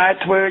ជាតិខ្មែរ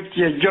ធ្វើ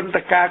ជាយន្ត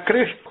ការគ្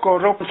រឹះគោ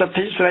រពសិទ្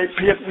ធិសេរី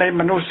ភាពនៃ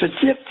មនុស្ស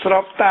ជាតិស្រ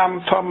បតាម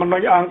ធម្មនុ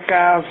ញ្ញអង្គ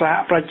ការសហ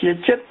ប្រជា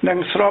ជាតិនិង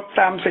ស្រប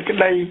តាមសេចក្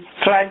តី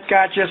ថ្លែង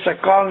ការណ៍ជាស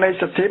កលនៃ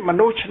សិទ្ធិម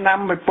នុស្សឆ្នាំ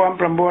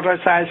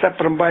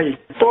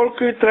1948ពល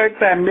គឺត្រូវ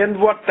តែមាន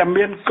វត្ត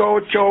មានកោ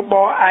ជប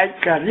ឯ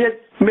ករាជ្យ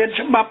មាន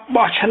ច្បាប់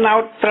បោះឆ្នោ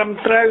តត្រឹម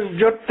ត្រូវ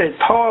យុត្តិ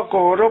ធម៌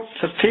គោរព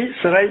សិទ្ធិ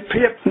សេរី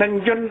ភាពនិង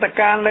យន្ត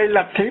ការនៃល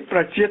ទ្ធិប្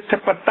រជាធិ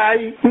បតេយ្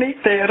យនី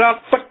តិរដ្ឋ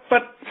ពិ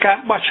តការ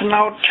បោះឆ្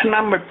នោតឆ្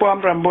នាំ1998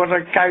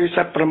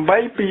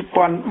 2003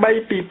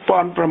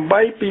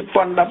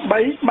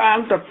 2008 2013បាន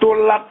ទទួល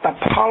លទ្ធ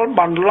ផល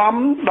បន្លំ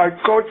ដោយ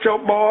កោជ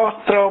ប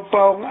ត្រព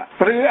ង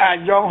ឬអា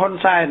យ៉ងហ៊ុន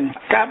សែន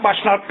ការបោះ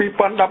ឆ្នោត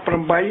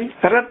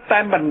2018រឹតតែ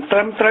មិនត្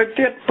រឹមត្រូវ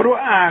ទៀតព្រោះ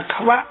អា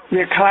ខ្វាក់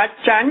វាខ្លាច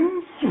ចាញ់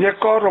វា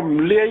ក៏រំ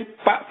លាយ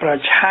បកប្រ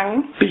ឆាំង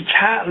ពី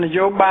ឆាកន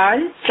យោបាយ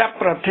ចាប់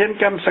ប្រធាន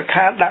កម្មស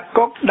ខាដាក់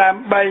គុកដើ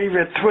ម្បី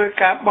វាធ្វើ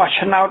ការបោះ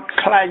ឆ្នោត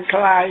คล้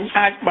าย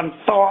អាចបន្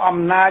តអំ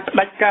ណាចផ្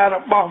ដាច់ការរ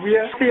បស់វា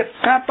ទៀត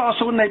ការត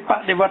ស៊ូនៃប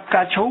ដិវត្ត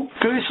ការឈូក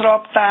គឺស្រប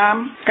តាម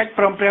កិច្ច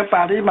ព្រមព្រៀង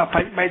ប៉ារីស$23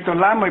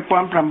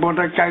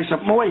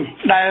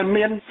 1991ដែល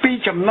មាន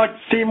2ចំណុច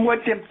ទី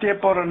1ទាមទារ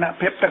បូរណ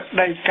ភាពទឹក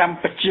ដីកម្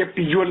ពុជា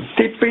ពីយួន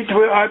ទី2ធ្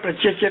វើឲ្យប្រ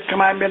ជាជាតិខ្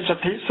មែរមានសិ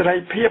ទ្ធិសេរី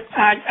ភាព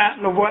អាចអ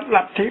នុវត្តល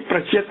ទ្ធិប្រ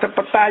ជាធិប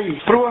តេយ្យ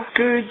ព្រោះ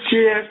គឺ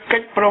ជាកិ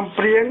ច្ចព្រម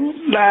ព្រៀង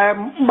ដើ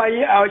ម្បី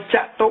ឲ្យច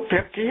តុភា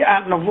គីអ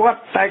នុវត្ត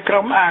តែក្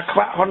រុមអាខ្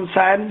វាក់ហ៊ុន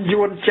សែន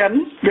យួនចិន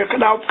វាក្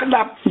តោបក្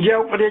តាប់យ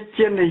ករា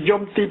ជានិយ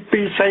មទី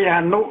2សីហ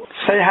នុ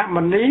សីហ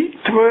មុនី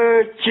ធ្វើ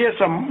ជា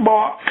សម្ប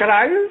កក្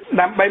រៅ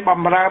ដើម្បីប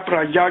ម្រើប្រ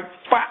យោជន៍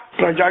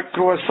ប្រយោជន៍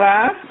គ្រួសារ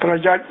ប្រ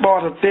យោជន៍ប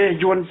រទេស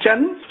យួនចិន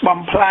បំ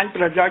ផ្លាញ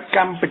ប្រយោជន៍ក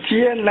ម្ពុ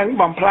ជានិង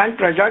បំផ្លាញ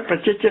ប្រយោជន៍ប្រ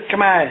ជាជាតិខ្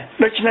មែរ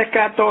ដូច្នេះ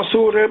ការត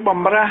ស៊ូឬ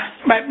បំរាស់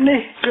បែបនេះ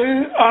គឺ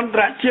អន្ត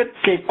រជាតិ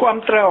គេគាំ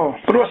ទ្រ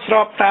ព្រោះស្រ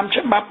បតាម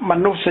ច្បាប់ម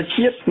នុស្ស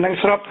ជាតិនិង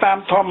ស្របតាម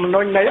ធម្មនុ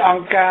ញ្ញនៃអ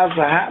ង្គការស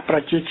ហប្រ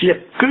ជាជាតិ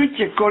គឺ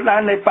ជាគោលដៅ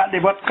នៃប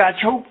ដិវត្តការ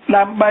ឈូក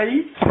ដើម្បី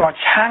ប្រ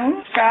ឆាំង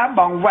ការ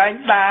បង្វែង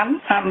ដាន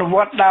អនុវ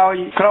ត្តដោយ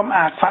ក្រុម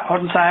អាខ្វាក់ហ៊ុ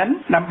នសែន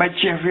ដើម្បី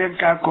ជៀសវាង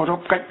ការគោរព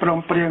កិច្ចព្រម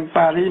ព្រៀង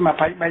ប៉ារីស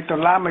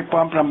$23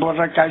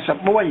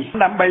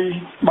 1991ដើម្បី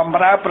បម្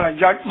រើប្រ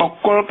យោជន៍បុ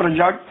គ្គលប្រ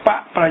យោជន៍បក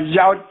ប្រ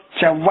យោជន៍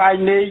ចវាយ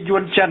នីយួ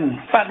នចិន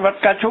បដិវត្ត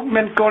ការឈូក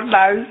មានគោល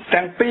ដៅ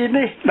ទាំងពីរ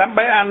នេះដើម្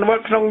បីអនុវ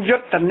ត្តក្នុងយុ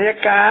ទ្ធនា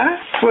ការ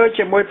ធ្វើ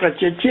ជាមួយប្រ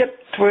ជាជាតិ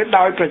ធ្វើ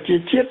ដោយប្រជា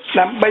ជាតិ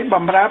ដើម្បីប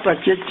ម្រើប្រ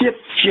ជាជាតិ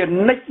ជា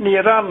និច្ចនិ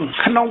រន្តរ៍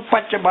ក្នុងប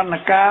ច្ចុប្បន្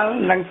នកាល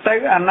និងទៅ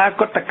អនា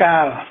គតកា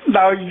ល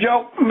ដោយយ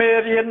កមេ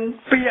រៀន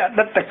ពីអ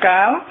តីត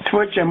កាលធ្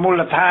វើជាមូល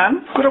ដ្ឋាន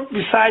គ្រប់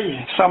វិស័យ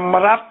ស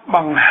ម្រាប់ប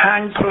ង្ហា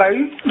ញផ្លូវ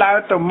ដើរ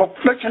ទៅមុខ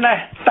ដូច្នេះ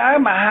តើ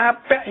មហា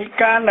ពហិ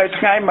ការនៅ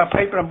ថ្ងៃ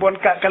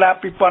29កក្កដា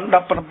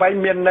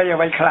2018មានន័យអ្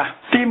វីខ្លះ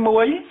ទី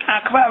1អា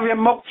ខ្វាក់វា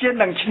មុខជា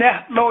នឹងឈ្នះ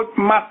ដូច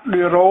ម៉ាត់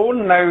ឌីរ៉ូ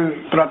នៅ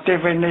ប្រទេស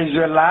វេណេ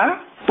ស៊ុយឡា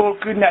ពល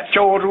គឺអ្នក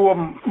ចូលរួម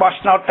បោះ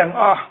ឆ្នោតទាំង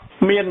អស់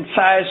មាន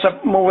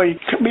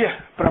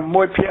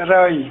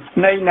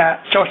41.6% នៃអ្នក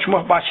ចុះឈ្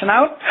មោះបោះឆ្នោ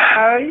ត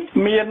ហើយ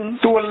មាន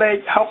តួលេខ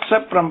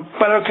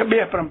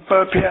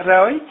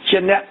 67.7% ជា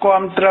អ្នក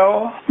គាំទ្រ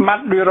ម៉ា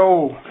ត់ឌូរ៉ូ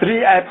រី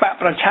ឯបក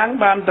ប្រឆាំង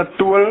បានទ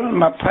ទួល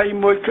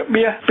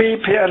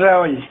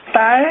 21.2%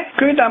 តែ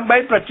គឺដើម្បី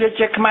ប្រជា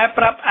ជាតិខ្មែរ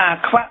ប្រាប់អា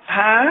ខ្វាក់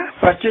ថា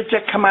ប្រជាជា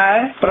តិខ្មែរ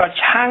ប្រ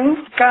ឆាំង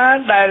ការ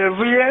ដែល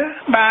វា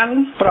បាន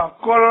ប្រ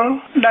គល់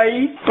ដី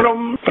ព្រំ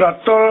ប្រ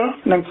ទល់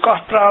និងកោះ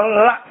ត្រល់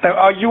លាក់ទៅ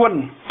ឲ្យយួន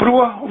ព្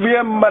រោះវា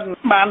មិន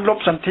បានលុប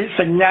សន្ធិ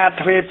សញ្ញា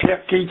ទ្វេភា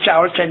គីចោ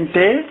លចេញ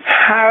ទេ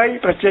ហើយ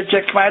ប្រជាជា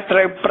តិខ្មែរត្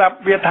រូវប្រាប់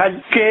វាថា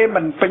គេ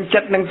មិនពេញចិ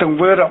ត្តនឹងទង្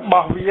វើរប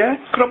ស់វា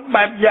គ្រប់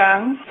បែបយ៉ាង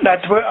ដែល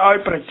ធ្វើឲ្យ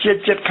ប្រជា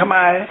ជាតិខ្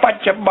មែរប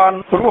ច្ចុប្បន្ន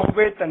រស់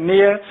វេទ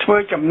នាធ្វើ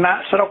ចំណា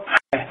ក់ស្រុក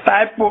តែ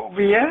ពួក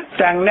វា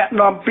ទាំងអ្នក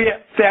នាំពាក្យ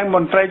ទាំងម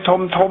ន្ត្រីធំ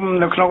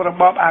នៅក្នុងរ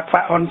បបអាខ្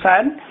វាក់ហ៊ុនសែ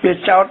នវា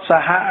ចោទស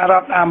ហរ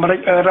ដ្ឋអាមេរិក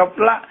អឺរ៉ុប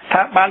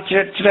ថាបានជ្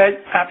រៀតជ្រែក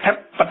អធិប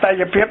តេ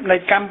យ្យភាពនៃ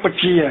កម្ពុ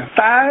ជា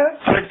តើ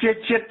ប្រជា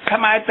ជាតិខ្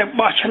មែរទៅ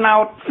បោះឆ្នោ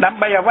តដើម្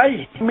បីអ្វី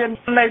មាន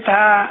ន័យ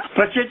ថា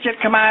ប្រជាជាតិ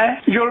ខ្មែរ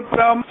យល់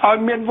ព្រមឲ្យ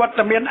មានវត្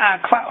តមានអា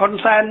ខ្វាក់ហ៊ុន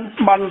សែន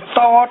បន្ត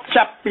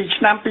ចាប់ពី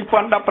ឆ្នាំ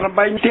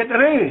2018ទៀត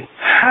ឬ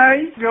ហើយ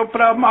យល់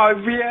ព្រមឲ្យ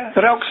វា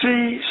រកស៊ី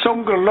សុំ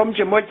ក្រឡុំ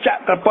ជាមួយច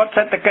ក្រពត្តិ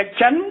សេដ្ឋកិច្ច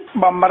ចិន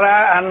បំរើ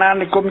អាណា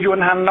និគមយួន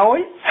ហាណូយ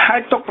ហើ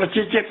យទុកប្រ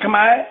ជាជាតិខ្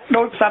មែរ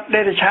ដូចសត្វ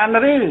ដេរឆាន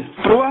ឬ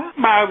ព្រោះ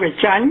បើវា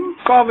ចាញ់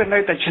ក៏វានៅ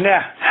តែឈ្នះ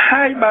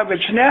ហើយបើវា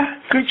ឈ្នះ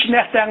គឺឈ្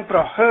នះទាំងប្រ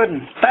ហើន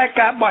តែ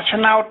ការបោះឆ្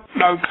នោត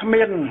ដោយគ្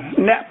មាន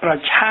អ្នកប្រ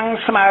ឆាំង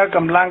ស្មើក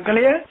ម្លាំងគ្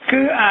នា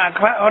គឺអា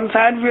ខ្វាក់ហ៊ុន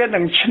សែនវានឹ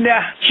ងឈ្នះ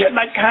ជា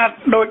ដាច់ខាត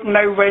ដូច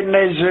នៅវេ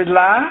ណេស៊ុយ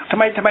ឡាថ្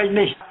មី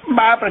នេះ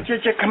បើប្រជា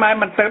ជាតិខ្មែរ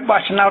មិនទៅបោះ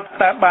ឆ្នោត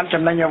តើបាន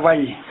ចំណេញអ្វី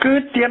គឺ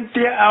ទាម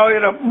ទារឲ្យ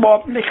របប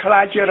នេះក្លា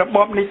យជារប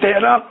បនីតិ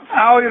រដ្ឋ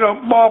ឲ្យរ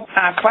បប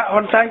អាខ្វាក់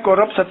ហ៊ុនសែនគោ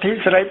រពសិទ្ធិ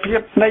សេរីភាព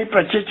នៃប្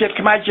រជាជាតិ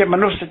ខ្មែរជាម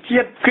នុស្សជា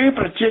តិគឺ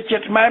ប្រជាជា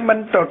តិខ្មែរមិន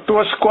ទទួ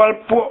លស្គាល់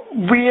ពួក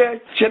វា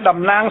ជាតំ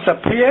ណាងស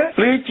ភា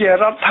ឬជា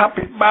រដ្ឋា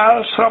ភិបាល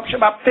ស្របច្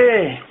បាប់ទេ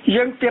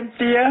យើងទាម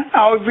ទារ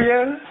ឲ្យវា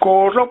គោ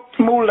រព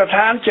មូលដ្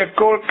ឋានជា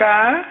គោលកា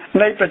រណ៍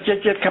នៃប្រជា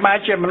ជាតិខ្មែរ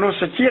ជាមនុស្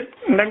សជាតិ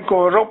និង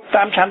គោរព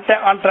តាមឆន្ទៈ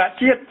អន្តរ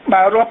ជាតិ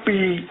បើរាប់ពី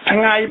ថ្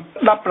ងៃ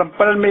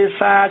17មេ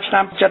សាឆ្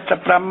នាំ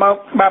75មក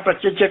បើប្រ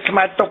ជាជាតិខ្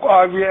មែរទុក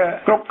ឲ្យវា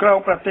គ្រប់គ្រង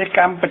ប្រទេសក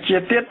ម្ពុជា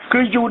ទៀត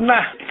គឺយូរណា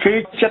ស់គឺ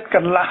ជិតក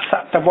ន្លះស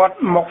តវត្ស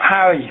មក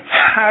ហើយ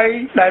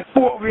ដែល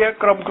ពួកវា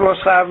ក្រុមគ្រួ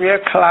សារវា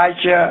คล้าย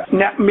ជា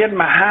អ្នកមាន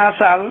មហា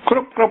សាលគ្រ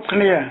ប់គ្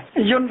នា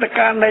យន្ត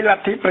ការនៃល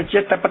ទ្ធិប្រជា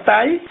ធិបតេ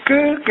យ្យ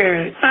គឺគេ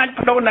អាចប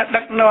ដូរអ្នក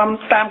ដឹកនាំ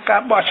តាមកា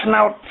របោះឆ្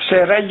នោតសេ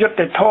រីយុត្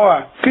តិធម៌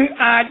គឺ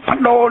អាចប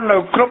ដូរនៅ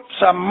គ្រប់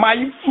សម័យ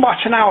បោះ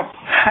ឆ្នោត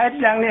ហេតុ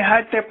យ៉ាងនេះហើ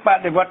យទើបប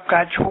ដិវត្ត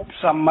ការឈប់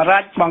សម្រា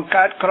ប់បង្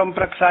កើតក្រុម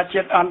ប្រឹក្សា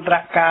ជាតិអន្តរ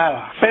កាល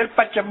ពេលប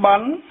ច្ចុប្ប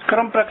ន្នក្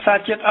រុមប្រឹក្សា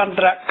ជាតិអន្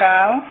តរកា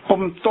ល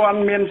ពុំទាន់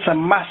មានស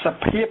មាជិក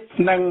ភាព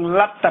និង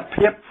លទ្ធ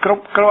ភាពគ្រ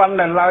ប់គ្រាន់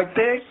នៅឡើយ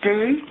ទេគឺ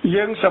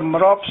យើងសម្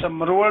របស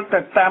ម្រួលទៅ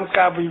តាម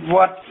ការវិវ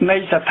ត្តនៃ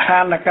ស្ថា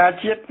នភាព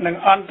ជាតិនិង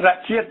អន្តរ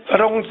ជាតិ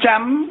រង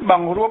ចាំប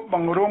ង្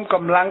រួមក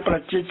ម្លាំងប្រ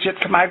ជាជាតិ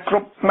ខ្មែរគ្រ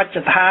ប់មជ្ឈ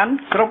ដ្ឋាន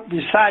គ្រប់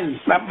វិស័យ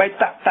ដើម្បី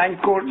តាក់តែង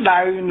គោល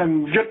ដៅនិង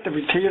យុទ្ធ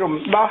វិធីរំ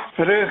ដោះ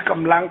ឬក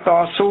ម្លាំងត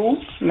ស៊ូ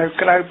នៅ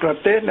ក្រៅប្រ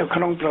ទេសនៅក្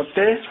នុងប្រ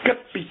ទេសគិត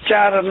ពិ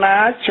ចារណា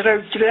ជ្រៅ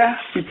ជ្រះ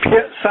ពិភា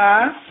ក្សា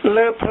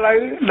លើផ្លូវ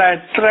ដែល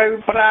ត្រូវ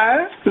ប្រើ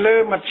លើ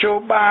មធ្យោ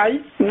បាយ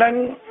និង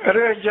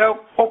រើសយក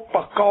ឧប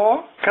ករណ៍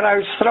ក្រៅ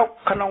ស្រុក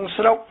ក្នុង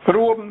ស្រុក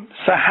រួម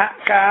សហ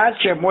ការ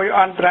ជាមួយ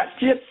អន្តរ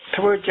ជាតិ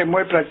ធ្វើជាមួ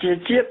យប្រជា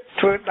ជាតិ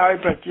ធ្វើដោយ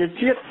ប្រជា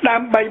ជាតិដើ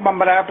ម្បីប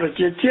ម្រើប្រ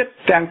ជាជាតិ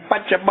ទាំងប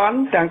ច្ចុប្បន្ន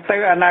ទាំងទៅ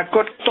អនាគ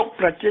តទុក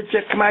ប្រជាជា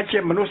តិខ្មែរជា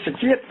មនុស្ស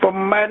ជាតិពុំ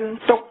មែន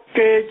ទុក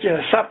គេជា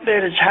សត្វដេ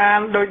រឆាន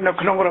ដូចនៅ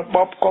ក្នុងរប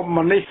បកុម្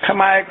មុយនីសខ្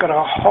មែរក្រ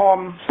ហម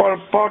ប៉ុល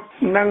ពត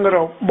និងរ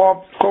បប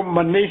កុម្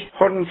មុយនីស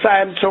ហ៊ុនសែ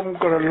នសុំ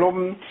ក្រឡុំ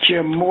ជា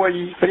មួយ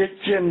រា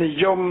ជានិ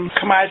យម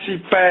ខ្មែរស៊ី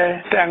ប៉ែ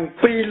ទាំង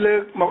ពីរលើ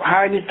កមក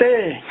ហើយនេះទេ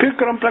គឺ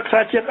ក្រុមប្រឹក្សា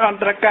ជាតិអន្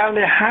តរកាល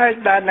នេះហើយ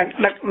ដែលនឹង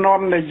ដឹកនាំ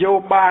នយោ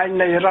បាយ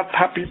នៃរដ្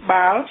ឋាភិ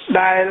បាល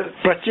ដែល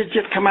ប្រជា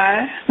ជាតិខ្មែរ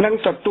នឹង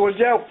ទទួល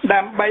យក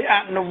ដើម្បីអ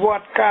នុវ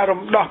ត្តការ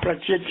រំដោះប្រ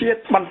ជាជាតិ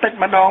បន្តិច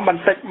ម្ដង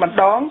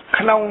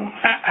ក្នុង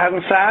អហិ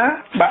ង្សា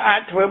អា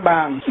ចធ្វើ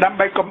បានដើម្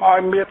បីកុំឲ្យ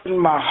មាន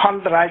មហ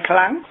ន្តរាយខ្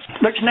លាំង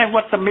ដូច្នេះវ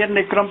ត្តមាន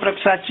នៃក្រុមប្រឹ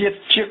ក្សាជាតិ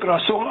ជាក្រ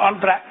សួងអន្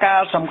តរកា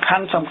លសំខា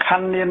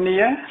ន់នា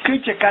នាគឺ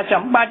ជាការ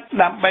ចាំបាច់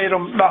ដើម្បី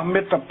រំដោះ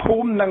មាតុភូ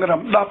មិនិង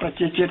រំដោះប្រ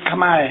ជាជាតិខ្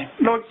មែរ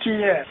ដូចជា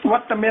វ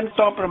ត្តមាន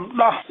តបរំ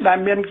ដោះដែល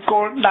មាន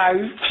គោលដៅ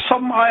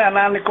សុំឲ្យអា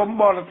ណានិគម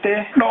បរទេស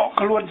ដក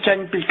ខ្លួនចេញ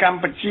ពីក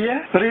ម្ពុជា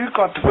ឬ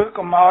ក៏ធ្វើ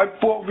កុំឲ្យ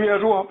ពួកវា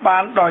រស់បា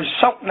នដោយ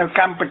សុខនៅ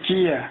កម្ពុ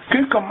ជាគឺ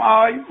កុំ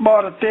ឲ្យប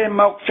រទេស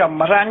មកច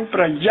ម្រាញ់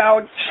ប្រយោជ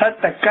ន៍សេ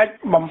ដ្ឋកិច្ច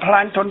បំផ្លា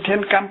ញធនធាន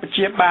កម្ពុ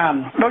ជាបាន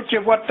ដូចជា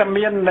វត្ត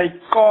មាននៃ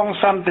កង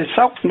សន្តិ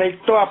សុខនៃ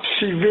ទ័ព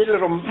ស៊ីវិល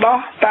រំដោះ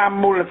តាម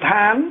មូលដ្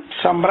ឋាន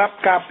សម្រាប់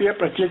ការពារ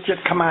ប្រជាជា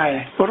តិខ្មែរ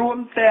រួម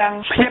ទាំង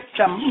ភាព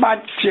ចាំបា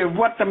ច់ជា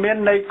វត្តមាន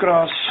នៃក្រ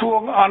សួ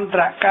ងអន្ត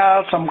រកាល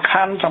សំ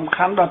ខាន់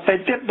ដទៃ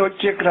ទៀតដូច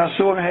ជាក្រ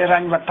សួងហេ រ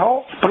ញ្ញវត្ថុ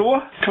ព្រោះ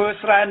ធ្វើ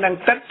ស្រែនឹង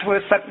ទឹកធ្វើ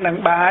សឹកនឹង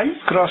បាយ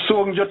ក្រសួ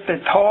ងយុត្តិ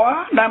ធម៌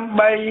ដើម្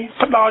បី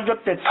ផ្ដល់យុ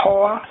ត្តិធ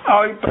ម៌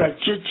ឲ្យប្រ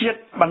ជាជាតិ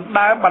បណ្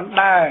ដើ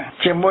រ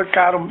ជាមួយ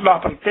ការរំដោះ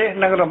ប្រទេស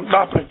និងរំ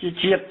ដោះប្រជា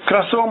ជាតិក្រ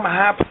សួងម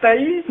ហាផ្ទៃ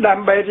ដើ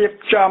ម្បីរៀប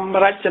ចំ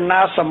រចនា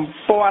សម្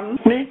ព័ន្ធ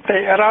នីតិ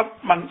រដ្ឋ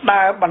បណ្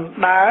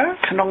ដើរ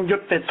ក្នុងយុ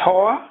ត្តិធ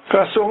ម៌ក្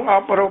រសួងអ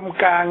ប់រំ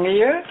ការងា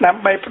រដើ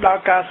ម្បីផ្ដ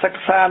ល់ការសិ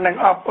ក្សានិង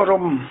អប់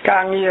រំកា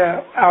រងារ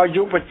ឲ្យ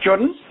យុវជន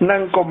និ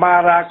ងកុមា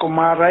រាកុ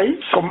មារី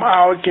កុំ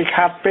ឲ្យគេ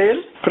ខាតពេល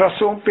ក្រ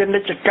សួងពាណិ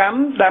ជ្ជកម្ម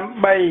ដើម្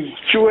បី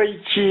ជួយ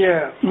ជា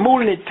មូល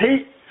និធិ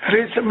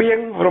ឬស្បៀង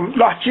រំ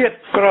ដោះជាតិ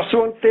ក្រ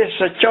សួងទេ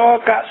សចរ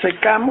កសិ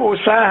កម្មឧ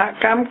ស្សាហ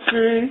កម្ម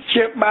គឺ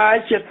ជាបាយ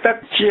ជាទឹក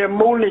ជា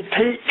មូលនិ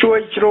ធិជួយ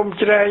ជ្រោម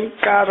ជ្រែង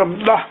ការរំ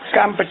ដោះក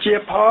ម្ពុជា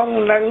ផង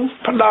និង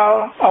ផ្ដល់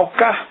ឱ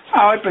កាស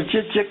ឲ្យប្រជា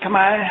ជាតិខ្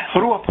មែរ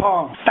រស់ផ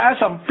ងតែ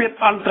សម្ពាធ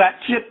អន្តរ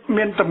ជាតិ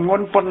មានទម្ង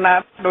ន់ប៉ុណ្ណា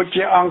ដូច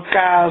ជាអង្គ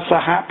ការស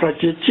ហប្រ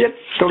ជាជាតិ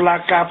តុលា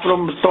ការព្រ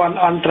ហ្មទណ្ឌ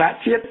អន្តរ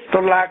ជាតិ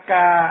តុលា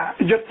ការ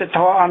យុត្តិធ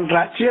ម៌អន្តរ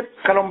ជាតិ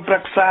ក្រុមប្រឹ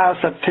ក្សា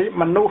សិទ្ធិ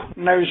មនុស្ស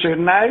នៅហ្សឺ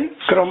ណែវ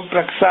ក្រុមប្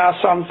រឹក្សា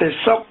សន្តិ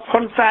សុខ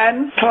ហ៊ុនសែន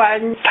ថ្លែ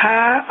ងថា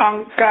អ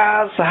ង្គការ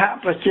សហ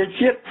ប្រជា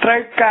ជាតិត្រូ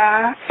វការ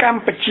ក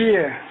ម្ពុជា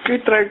គឺ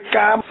ត្រូវ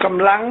ការក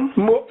ម្លាំង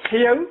មួក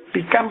ខៀវ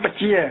ពីកម្ពុ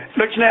ជា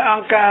ដូច្នេះអ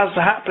ង្គការស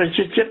ហប្រ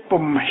ជាជាតិ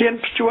ពុំហ៊ាន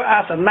ព្យួរអា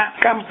សនៈ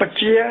កម្ពុ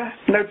ជា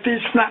នៅទី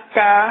ស្នាក់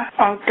ការ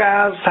អង្គកា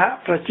រសហ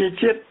ប្រជា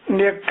ជាតិ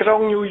នាក្រុង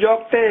ញូវយ៉ក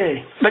ទេ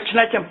ដូច្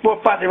នេះចំពោះ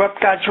បដិវត្ត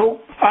ការឈូក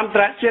អន្ត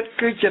រជាតិ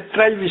គឺជា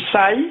ត្រីវិ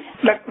ស័យ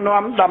ដឹក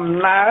នាំដំ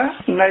ណើរ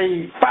នៃ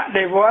ប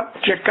ដិវត្ត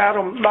ជាការ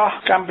រំដោះ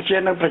កម្ពុជា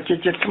និងប្រជា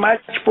ជាតិខ្មែរ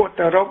ឆ្ពោះ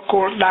ទៅរក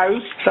គោលដៅ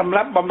សម្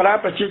រាប់បម្រើ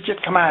ប្រជាជា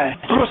តិខ្មែរ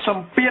ព្រោះស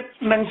ម្ពាធ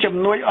និងជំ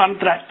នួយអន្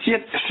តរជា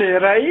តិសេ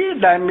រី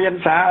ដែលមាន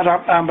សហរ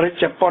ដ្ឋអាមេរិក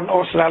ជប៉ុន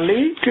អូស្ត្រាលី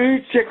គឺ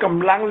ជាក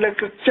ម្លាំងលើក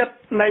ទឹកចិត្ត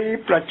នៃ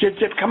ប្រជា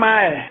ជាតិខ្មែ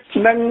រ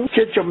និង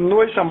ជាជំនួ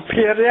យសម្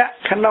ភារៈ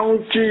ក្នុង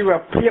ជីវ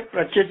ភាព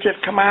ប្រជាជាតិ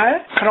ខ្មែរ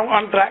ក្នុងអ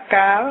ន្តរ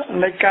កាល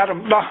នៃការ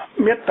រំដោះ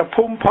មាតុ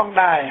ភូមិផង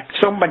ដែរ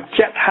សូមបញ្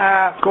ជាក់ថា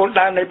គោល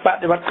ដៅនៃប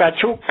ដិវត្តការ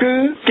ឈូកគឺ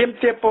ទាម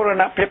ទារបូរ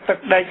ណភាពទឹក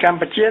ដីកម្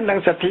ពុជានិង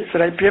សិទ្ធិសេ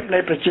រីភាពនៃ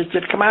ប្រជាជា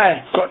តិខ្មែរ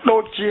ក៏ដូ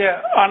ចជា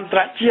អន្តរ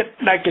ជាតិ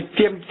ដែលគេ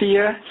ទាមទារ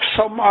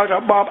សូមឲ្យរ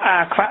បបអា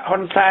ខ្វាក់ហ៊ុ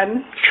នសែន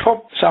ឈ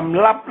ប់សម្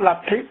លាប់ល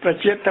ទ្ធិប្រ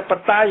ជាធិប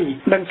តេយ្យ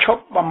និងឈ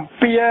ប់បំ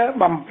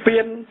ពា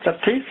នសិ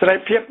ទ្ធិសេរី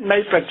ភាពនៃ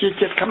ប្រជា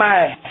ជាតិខ្មែ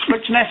រដូ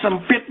ច្នេះស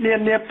ម្ពាធនា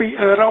នាពី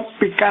អឺរ៉ុប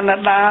ពីកាណា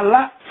ដា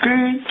ឡាគឺ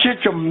ជា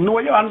ជំនួ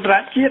យអន្តរ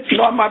ជាតិ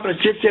នាំឲ្យប្រ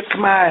ជាជាតិ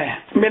ខ្មែរ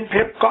មាន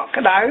ភាពកក់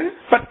ក្ដៅ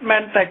ពិតមែ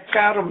នតែ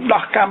ការរំ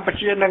ដោះកម្ពុ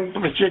ជានិង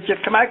ប្រជាជា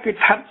តិខ្មែរគឺ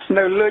ស្ថិត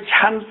នៅលើឆ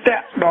ន្ទៈ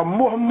ដ៏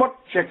មោះមុត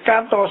ជាកា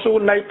រតស៊ូ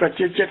នៃប្រ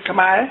ជាជាតិខ្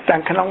មែរទាំ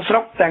ងក្នុងស្រុ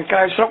កទាំងក្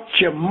រៅស្រុក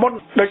ជាមុន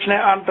ដូច្នេះ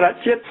អន្តរ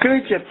ជាតិគឺ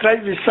ជាត្រី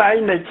វិស័យ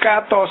នៃការ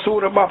តស៊ូ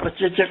របស់ប្រ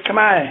ជាជាតិខ្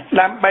មែរ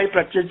ដើម្បី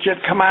ប្រជាជា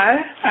តិខ្មែរ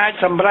អាច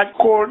សម្រេច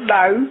គោល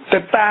ដៅទៅ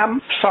តាម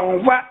សង្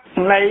វាក់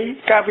នៃ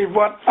ការវិវ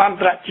ត្តអន្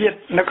តរជាតិ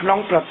នៅក្នុង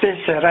ប្រទេស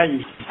សេរី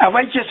អ្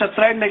វីជាស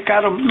ត្រូវនៃកា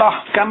ររំដោះ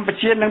កម្ពុ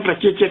ជានិងប្រ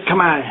ជាជាតិខ្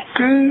មែរ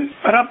គឺ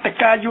រដ្ឋ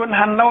ការយួន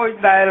ហាណូយ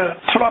ដែល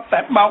ធ្លាប់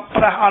តែបោក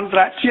ប្រាស់អន្ត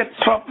រជាតិ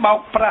ធ្លាប់បោក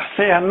ប្រាស់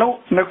សីហនុ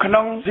នៅក្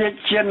នុងរា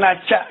ជាណា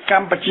ចក្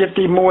រកម្ពុជា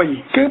ទី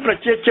1គឺប្រ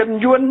ជាជន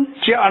យួន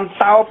ជាអន្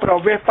តោប្រ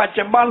វេសន៍បច្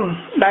ចុប្បន្ន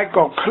ដែល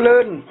ក៏ឃ្លើ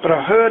នប្រ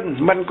ហើន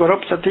មិនគោរ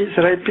ពសិទ្ធិ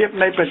សេរីភាព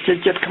នៃប្រជា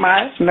ជាតិខ្មែ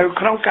រនៅ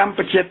ក្នុងកម្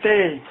ពុជាទេ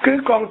គឺ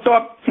កងទ័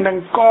ពនិង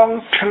កង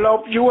ឆ្លូប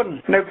យួន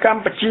នៅក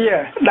ម្ពុជា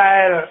ដែ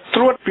លត្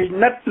រួតពិ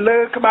និត្យលើ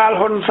ក្បាល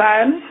ហ៊ុនសែ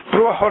នព្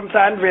រោះហ៊ុន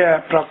សែនវា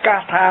ប្រកាស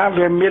ថា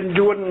វាមាន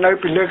យួននៅ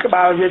ពីលើក្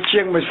បាលវាជា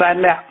ង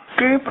100,000 នាក់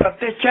គឺប្រ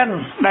ទេសចិន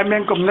ដែលមា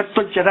នគំនិត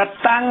ទុច្ចរិត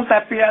តាំងតែ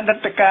ពីអតី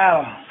តកាល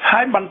ហើ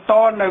យបន្ត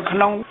នៅក្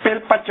នុងពេល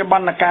បច្ចុប្ប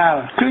ន្នកាល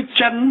គឺ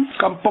ចិន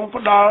កំពុង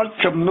ផ្ដល់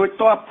ជំនួយ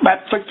ទ័ពបែប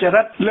ទុច្ច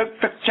រិតលើក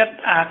ទឹកចិត្ត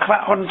អាខ្វា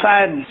ក់ហ៊ុនសែ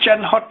នចិន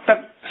ហត់ទឹក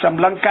ស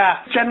ម្លឹងការ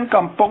ចិន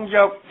កំពុងយ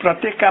កប្រ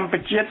ទេសកម្ពុ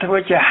ជាធ្វើ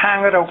ជាហាង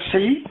រក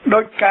ស៊ីដោ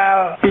យកាល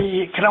ពី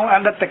ក្នុងអ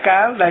តីតកា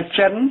លដែល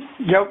ចិន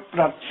យក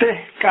ប្រទេស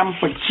កម្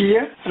ពុជា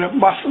រ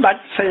បស់ស្ដេច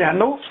សីហ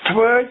នុធ្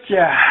វើ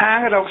ជាហាង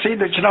រកស៊ី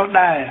ដូច្នោះ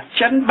ដែរ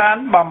ចិនបាន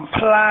បំ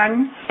ផ្លាញ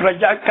ប្រ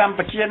យោជន៍កម្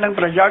ពុជានិង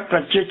ប្រយោជន៍ប្រ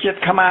ជាជាតិ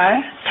ខ្មែរ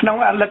ក្នុង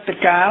អតីត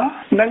កាល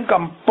និង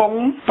កំពុង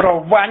ប្រ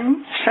វាញ់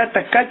សេដ្ឋ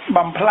កិច្ច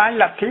បំផ្លាញ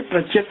លទ្ធិប្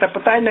រជាធិប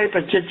តេយ្យនៃ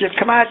ប្រជាជាតិ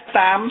ខ្មែរ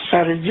តាម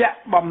រយៈ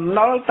បំ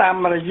ណុលតា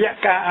មរយៈ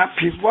ការអ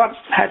ភិវឌ្ឍ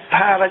ហេដ្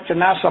ឋារច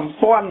នាសម្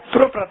ព័ន្ធព្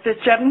រោះប្រទេស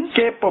ចិន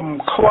គេពុំ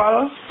ខ្វ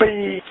ល់ពី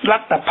ល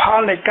ទ្ធផល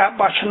នៃការ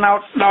បោះឆ្នោត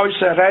ដោយ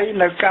សេរី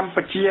នៅកម្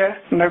ពុជា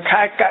នៅ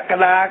ខែកក្ក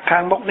ដាខា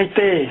ងមុខនេះ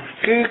ទេ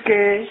គឺ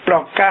គេប្រ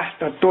កាស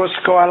ទទួល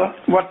ស្គាល់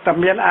វត្ត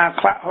មានអា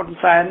ខ្វាក់ហ៊ុន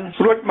សែន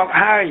រួចមក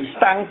ហើយ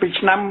តាំងពី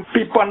ឆ្នាំ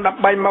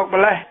2013មក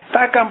ម្លេះ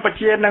តើកម្ពុ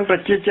ជានិងប្រ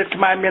ជាជាតិ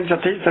ខ្មែរមានសិ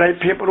ទ្ធិសេរី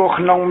ភាពរស់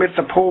ក្នុងមា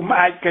តុភូមិ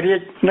ឯករា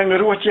ជ្យនិង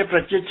រស់ជាប្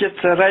រជាជាតិ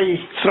សេរី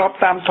ស្រប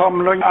តាមធម្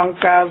មនុញ្ញអង្គ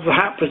ការសហ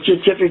ប្រជា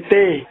ជាតិឬ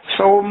ទេ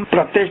សូមប្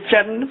រទេស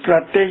ចិនប្រ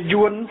ទេស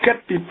យួនគិត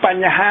ពីប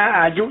ញ្ហា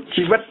អាយុ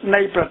ជីវិត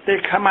នៃប្រទេស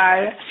ខ្មែរ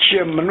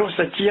ជាមនុស្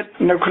សជាតិ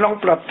នៅក្នុង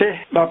ប្រទេស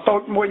ដ៏តូ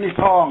ចមួយនេះ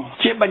ផង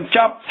ជាបញ្ច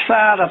ប់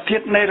សារធា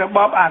តុនៃរប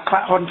បអាខ្វា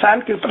ក់ហ៊ុនសែន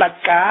គឺផ្ដាច់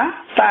ការ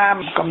តាម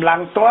កម្លាំ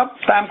ងទ័ព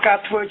តាមការ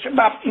ធ្វើច្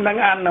បាប់និង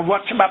អនុវ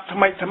ត្តច្បាប់ថ្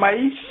មី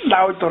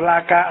ដោយតុលា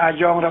ការអា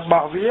យ៉ងរប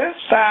ស់វា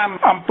តាម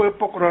អំពើ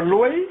ពុករ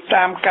លួយ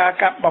តាមការ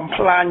កាប់បំ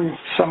ផ្លាញ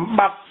សម្ប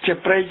ត្តិជា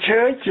ព្រៃឈើ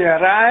ជា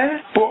រ៉ែ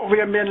ពួក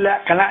វាមានល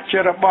ក្ខណៈជា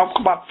របប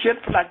ក្បត់ជាតិ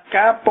ផ្ដាច់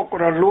ការពុក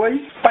រលួយ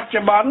បច្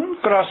ចុប្បន្ន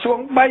ក្រសួង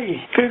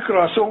3គឺក្រ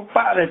សួងប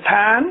រិស្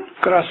ថាន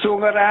ក្រសួង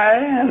រ៉ែ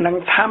និង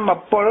ធម្ម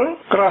ពល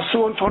ក្រ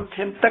សួងធន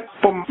ធានទឹក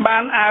ពុំបា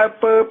នអើ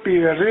ពើពី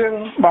រឿង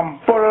បំ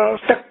ពុល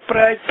ទឹកព្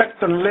រែកទឹក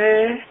ទន្លេ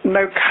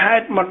នៅខេ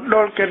ត្តមណ្ឌ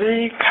លគិរី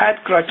ខេត្ត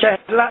ក្រចេះ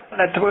ឡាក់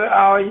ដែលធ្វើ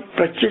ឲ្យ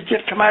ប្រជាជា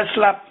តិខ្មែរ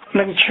ស្លាប់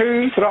នឹងឈឺ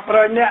រាប់រ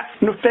យនាក់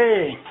នោះទេ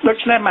ដូ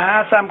ច្នេះមហា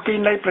សាមគ្គី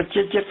នៃប្រ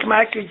ជាជាតិខ្មែ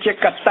រគឺជា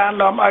កត្តា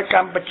នាំឲ្យក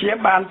ម្ពុជា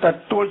បានទ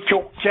ទួលជោ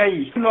គជ័យ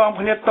នាំ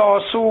គ្នាត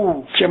ស៊ូ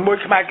ជាមួយ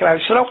ខ្មែរក្រៅ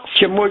ស្រុក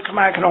ជាមួយខ្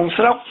មែរក្នុង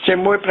ស្រុកជា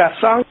មួយព្រះ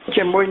សង្ឃ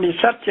ជាមួយនិ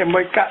ស្សិតជាមួ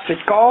យកសិ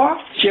ករ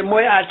ជាមួ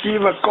យអាជី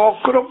វករ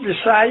គ្រប់វិ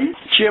ស័យ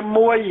ជា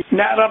មួយ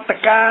អ្នករដ្ឋ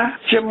ការ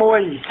ជាមួយ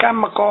ក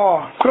ម្មករ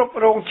គ្រប់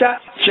រោងចក្រ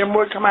ជា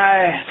មួយខ្មែរ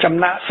ចំ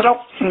ណាក់ស្រុក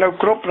នៅ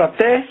គ្រប់ប្រ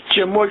ទេស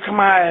ជាមួយខ្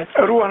មែរ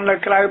រស់នៅ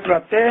ក្រៅប្រ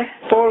ទេស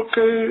ពល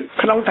គឺ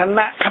ក្នុងឋា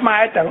នៈខ្មែ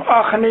រទាំងអ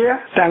ស់គ្នា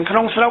ទាំងក្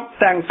នុងស្រុក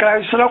ទាំងក្រៅ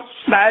ស្រុក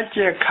ដែល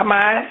ជាខ្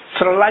មែរ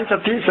ស្រឡាញ់សិ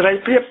ទ្ធិសេរី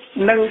ភាព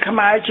និងខ្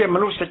មែរជាម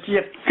នុស្សជា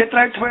តិគេត្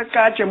រូវធ្វើ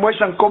ការជាមួយ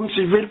សង្គម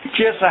ស៊ីវិល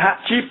ជាសហ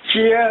ជីព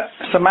ជា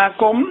សមា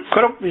គម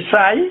គ្រប់វិ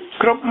ស័យ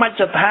គ្រប់មជ្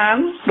ឈដ្ឋាន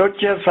ដូច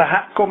ជាសហ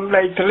គមន៍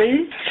ដីធ្លី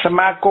ស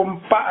មាគម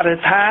បរិ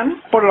ស្ថាន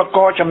ពលក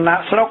រចំណា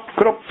ក់ស្រុក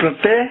គ្រប់ប្រ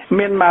ទេស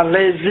មានម៉ា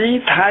ឡេស៊ី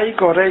ថៃ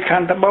កូរ៉េខា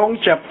ងត្បូង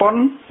ជប៉ុន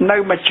នៅ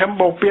មជ្ឈិម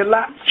បូព៌ា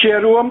ឡៈជា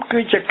រួមគឺ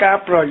ជាការ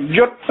ប្រ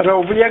យុទ្ធរ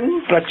វាង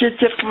ប្រជា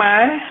ជាតិខ្មែ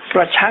រប្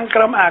រឆាំងក្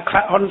រុមអាខ្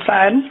វាក់ហ៊ុន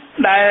សែន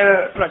ដែល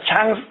ប្រ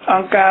ឆាំងអ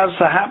ង្គការ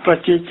សហប្រ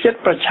ជាជាតិ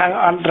ប្រឆាំង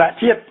អន្តរ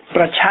ជាតិ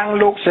ប្រឆាំង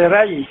លោកសេ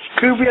រី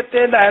គឺវា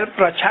ទេដែល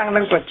ប្រឆាំងនឹ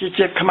ងប្រជា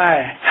ជាតិខ្មែរ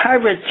ហើយ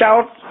វាចោ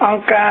ទអ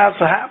ង្គការ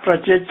សហប្រ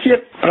ជាជា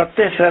តិប្រ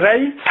ទេសសេរី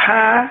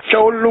ថា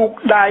ចូលលូក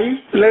ដៃ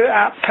លើអ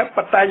ធិប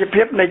តេយ្យ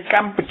ភាពនៃក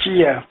ម្ពុជា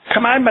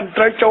ខ្មែរមិន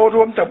ត្រូវចូល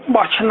រួមទៅ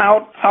បោះឆ្នោត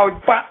ឲ្យ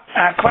បក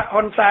អាខ្វាក់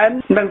ហ៊ុនសែន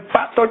និងប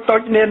កតូ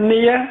ចនា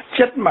នា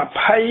ជិត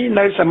20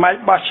នៅសម័យ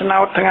បោះឆ្នោ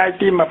តថ្ងៃ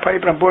ទី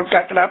29ក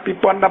ក្កដា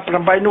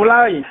2018នោះ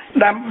ឡើយ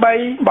ដើម្បី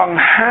ប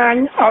ង្ហាញ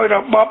ឲ្យរ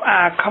បប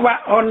អាខ្វា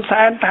ក់ហ៊ុន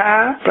សែនថា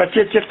ប្រ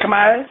ជាជាតិខ្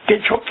មែរគេ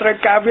ឈប់ត្រូវ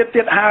ការវា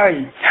ទៀតហើយ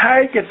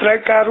គេត្រូវ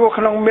ការរស់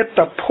ក្នុងមា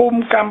តុភូមិ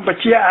កម្ពុ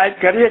ជាឯ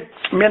ករាជ្យ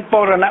មាន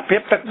បូរណភា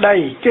ពទឹកដី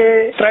គេ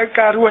ត្រូវ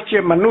ការរស់ជា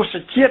មនុស្ស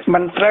ជាតិមិ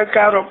នត្រូវ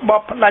ការរប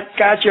បផ្ដាច់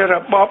ការជារ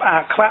បបអា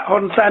ខ្វាក់ហ៊ុ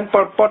នសែន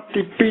ប៉ុលពត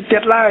ទី2ទៀ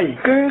តឡើយ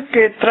គឺ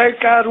គេត្រូវ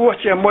ការរស់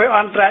ជាមួយអ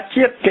ន្តរ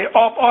ជាតិគេអ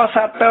បអរ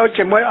សាទរ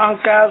ជាមួយអង្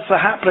គការស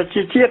ហប្រ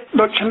ជាជាតិ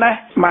ដូច្នេះ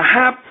ម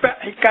ហាបេក្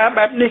ខការ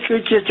បែបនេះគឺ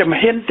ជាជំ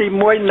ហានទី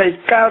1នៃ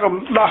ការរំ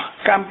ដោះ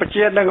កម្ពុ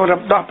ជានិង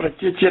រំដោះប្រ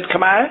ជាជាតិ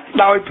ខ្មែរ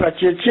ដោយប្រ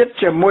ជាជាតិ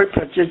ជាមួយ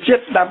ប្រជាជា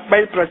តិដើម្បី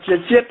ប្រជា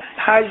ជាតិ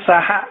ហើយស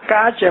ហ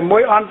ការជាមួ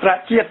យអន្តរ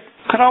ជាតិ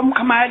ក្រុម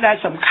ខ្មែរដែល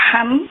សំ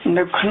ខាន់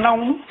នៅក្នុង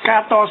កា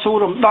រតស៊ូ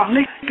រំដោះ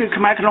នេះគឺ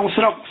ខ្មែរក្នុង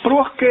ស្រុកព្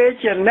រោះគេ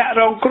ជាអ្នក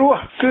រងគ្រោះ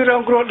គឺរ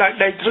ងគ្រោះដោយ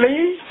ដីធ្លី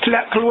ធ្លា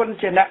ក់ខ្លួន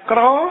ជាអ្នកក្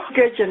រ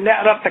គេជាអ្នក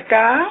រដ្ឋ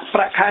ការប្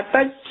រាក់ខែ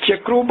តិចជា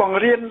គ្រូប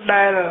ង្រៀន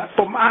ដែល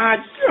ពុំអាច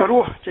រ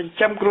ស់ចិញ្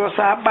ចឹមគ្រួ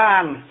សារបា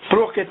នព្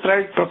រោះគេត្រូវ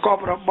ប្រកប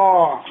រប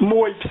រ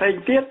មួយផ្សេង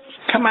ទៀត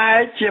ខ្មែរ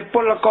ជាព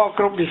លករ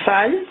គ្រប់វិ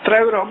ស័យត្រូ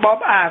វរបប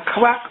អា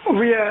ខ្វាក់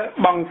វា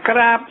បង្ក្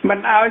រាបមិន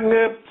ឲ្យ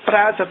ងើបប្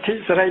រើសិទ្ធិ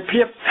សេរី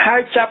ភាពហើ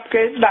យចាប់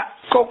គេដាក់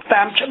គុក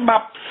តាមច្បា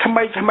ប់ថ្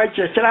មី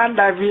ជាច្រើន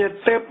ដែលវា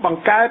ទើបប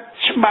ង្កើត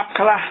ច្បាប់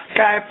ខ្លះ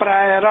កែប្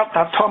រែរដ្ឋ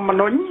ធម្ម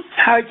នុញ្ញ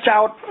ហើយចោ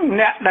ទ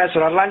អ្នកដែល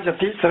ស្រឡាញ់សិទ្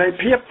ធិសេរី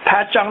ភាពថា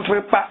ចង់ធ្វើ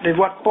បដិ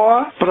វត្តព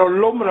ណ៌ប្រ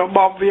លុំរប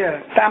បវា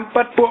តាម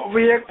ពិតពួក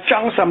វាច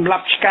ង់សម្លា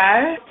ប់ឆ្កែ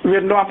វា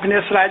នាំគ្នា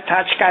ស្រែកថា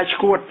ឆ្កែ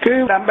ឈួតគឺ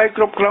ដើម្បី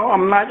គ្រប់គ្រង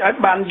អំណាចឲ្យ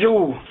បានយូ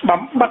រ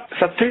បំបិទ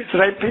សិទ្ធិសេ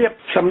រីភាព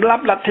សម្លា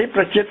ប់លទ្ធិ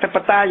ប្រជាធិប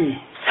តេយ្យ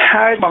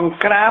ហើយបង្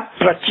ក្រាប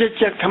ប្រជា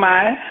ជាតិខ្មែ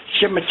រ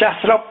ជាម្ចាស់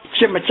ស្រុក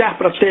ជាម្ចាស់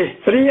ប្រទេស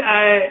រី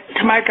ឯ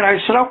ខ្មែរក្រៅ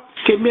ស្រុក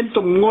គេមានទ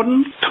ម្ងន់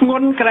ធ្ង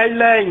ន់ក្រៃ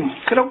លែង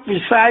គ្រប់វិ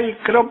ស័យ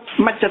គ្រប់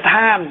មជ្ឈដ្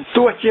ឋាន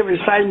ទោះជាវិ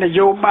ស័យន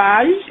យោបា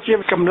យជា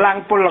កម្លាំង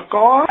ពលក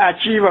រអា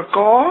ជីវក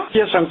រ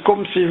ជាសង្គម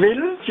ស៊ីវិល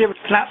ជា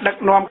ថ្នាក់ដឹក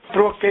នាំព្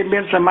រោះគេមា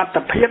នសមត្ថ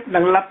ភាពនិ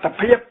ងលទ្ធ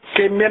ភាព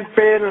គេមាន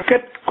ពេលគិ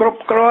តគ្រប់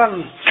គ្រាន់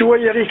ជួយ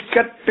រិះ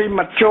គិតពីម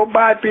ធ្យោ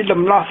បាយពី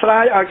ដំណោះស្រា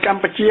យឲ្យក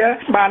ម្ពុជា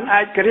បាន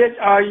ឯករាជ្យ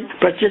ឲ្យ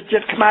ប្រជាជា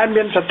តិខ្មែរ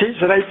មានសិទ្ធិ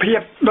សេរីភាព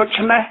ដូ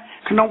ច្នេះ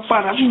ក្នុងប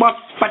រិបទ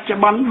បច្ចុ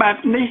ប្បន្នបែប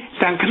នេះ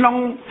ទាំងក្នុង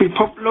ពិភ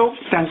ពលោក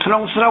ទាំងក្នុ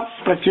ងស្រុក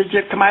ប្រជាជា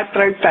តិខ្មែរ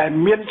ត្រូវតែ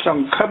មានស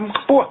ង្ឃឹម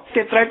ខ្ពស់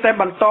គេត្រូវតែ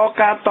បន្ត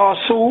ការត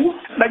ស៊ូ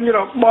ដេញរ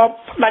បប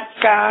ផ្ដាច់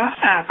ការ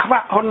អាខ្វា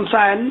ក់ហ៊ុន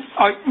សែន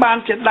ឲ្យបាន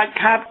ជាដាច់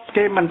ខាត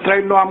គេមិនត្រូវ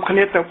នាំគ្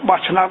នាទៅបោះ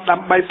ឆ្នោតដើ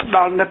ម្បីផ្ដ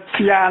ល់និ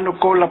ត្យានុ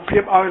កូលភា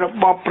ពឲ្យរ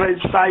បបប្រៃ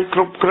ផ្សាយគ្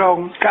រប់គ្រង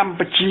កម្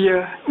ពុជា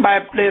បែ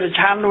បដេរ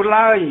ឆាននោះ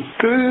ឡើយ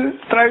គឺ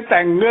ត្រូវតែ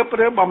ងើប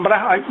រើបំរា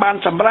ស់ឲ្យបាន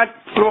សម្រេច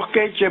ព្រោះ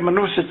គេជាម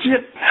នុស្សជា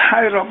តិហើ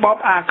យរបប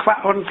អាខ្វា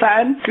ក់ហ៊ុនសែ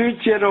នគឺ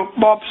ជារ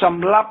បបស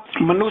ម្លាប់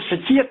មនុស្ស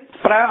ជាតិ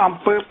ប្រើអំ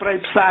ពើប្រៃ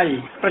ផ្សៃ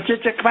ប្រជា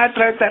ជាតិខ្មែរ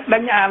ត្រូវតែដេ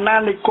ញអាណា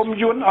និគម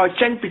យួនឲ្យ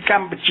ចេញពីក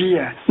ម្ពុជា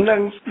និង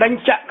ដេញ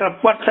ចក្រ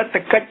ពត្តិសេដ្ឋ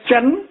កិច្ចចិ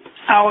ន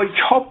ឲ្យ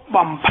ឈប់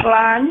បំផ្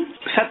លាញ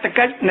សេដ្ឋ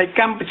កិច្ចនៃ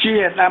កម្ពុជា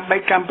ដើម្បី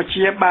កម្ពុ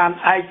ជាបាន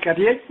ឯក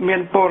រាជ្យមា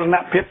នបូរណ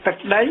ភាពទឹក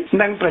ដី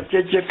និងប្រជា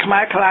ជាតិខ្មែ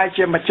រក្លាយ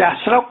ជាម្ចាស់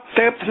ស្រុក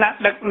ទើបថ្នាក់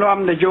ដឹកនាំ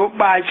នយោ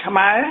បាយខ្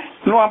មែរ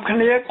នាំគ្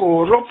នាគោ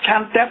រពឆ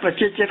ន្ទៈប្រ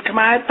ជាជាតិខ្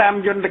មែរតាម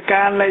យន្ត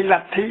ការនៃល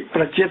ទ្ធិ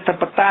ប្រជាធិ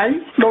បតេយ្យ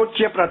ដូច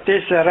ជាប្រទេស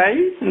សេរី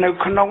នៅ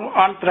ក្នុង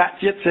អន្តរ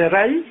ជាតិសេ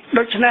រី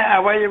ដូច្នេះ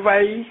អ្វី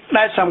ៗ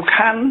ដែលសំ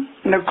ខាន់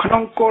នៅក្នុ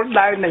ងគោល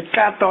ដៅនៃ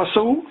ការត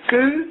ស៊ូ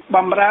គឺប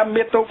ម្រើ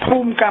មាតុភូ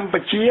មិកម្ពុ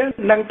ជា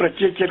និងប្រ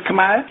ជាជាតិខ្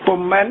មែរពុំ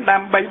មែនដើ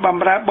ម្បីប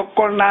ម្រើបុគ្គ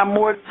លណា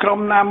មួយក្រុម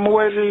ណាមួ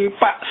យឬ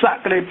បកស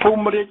ក្តិភូ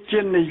មិរាជា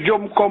និយ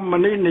មកុម្មុយ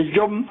នីសនិយ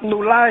ម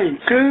នោះឡើយ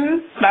គឺ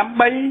ដើម្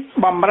បី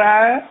បម្រើ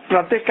ប្រ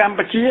ទេសកម្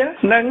ពុជា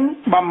និង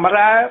បម្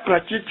រើប្រ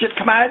ជាជាតិ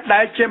ខ្មែរដែ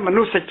លជាម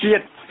នុស្សជា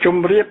តិជ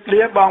ម្រាប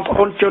លាបងប្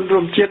អូនជនរួ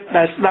មជាតិ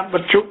ដែលស្ដាប់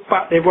វិទ្យុប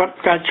ដិវត្ត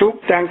ការជួប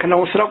ទាំងក្នុ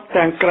ងស្រុក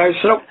ទាំងក្រៅ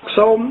ស្រុក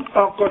សូមអ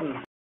រគុណ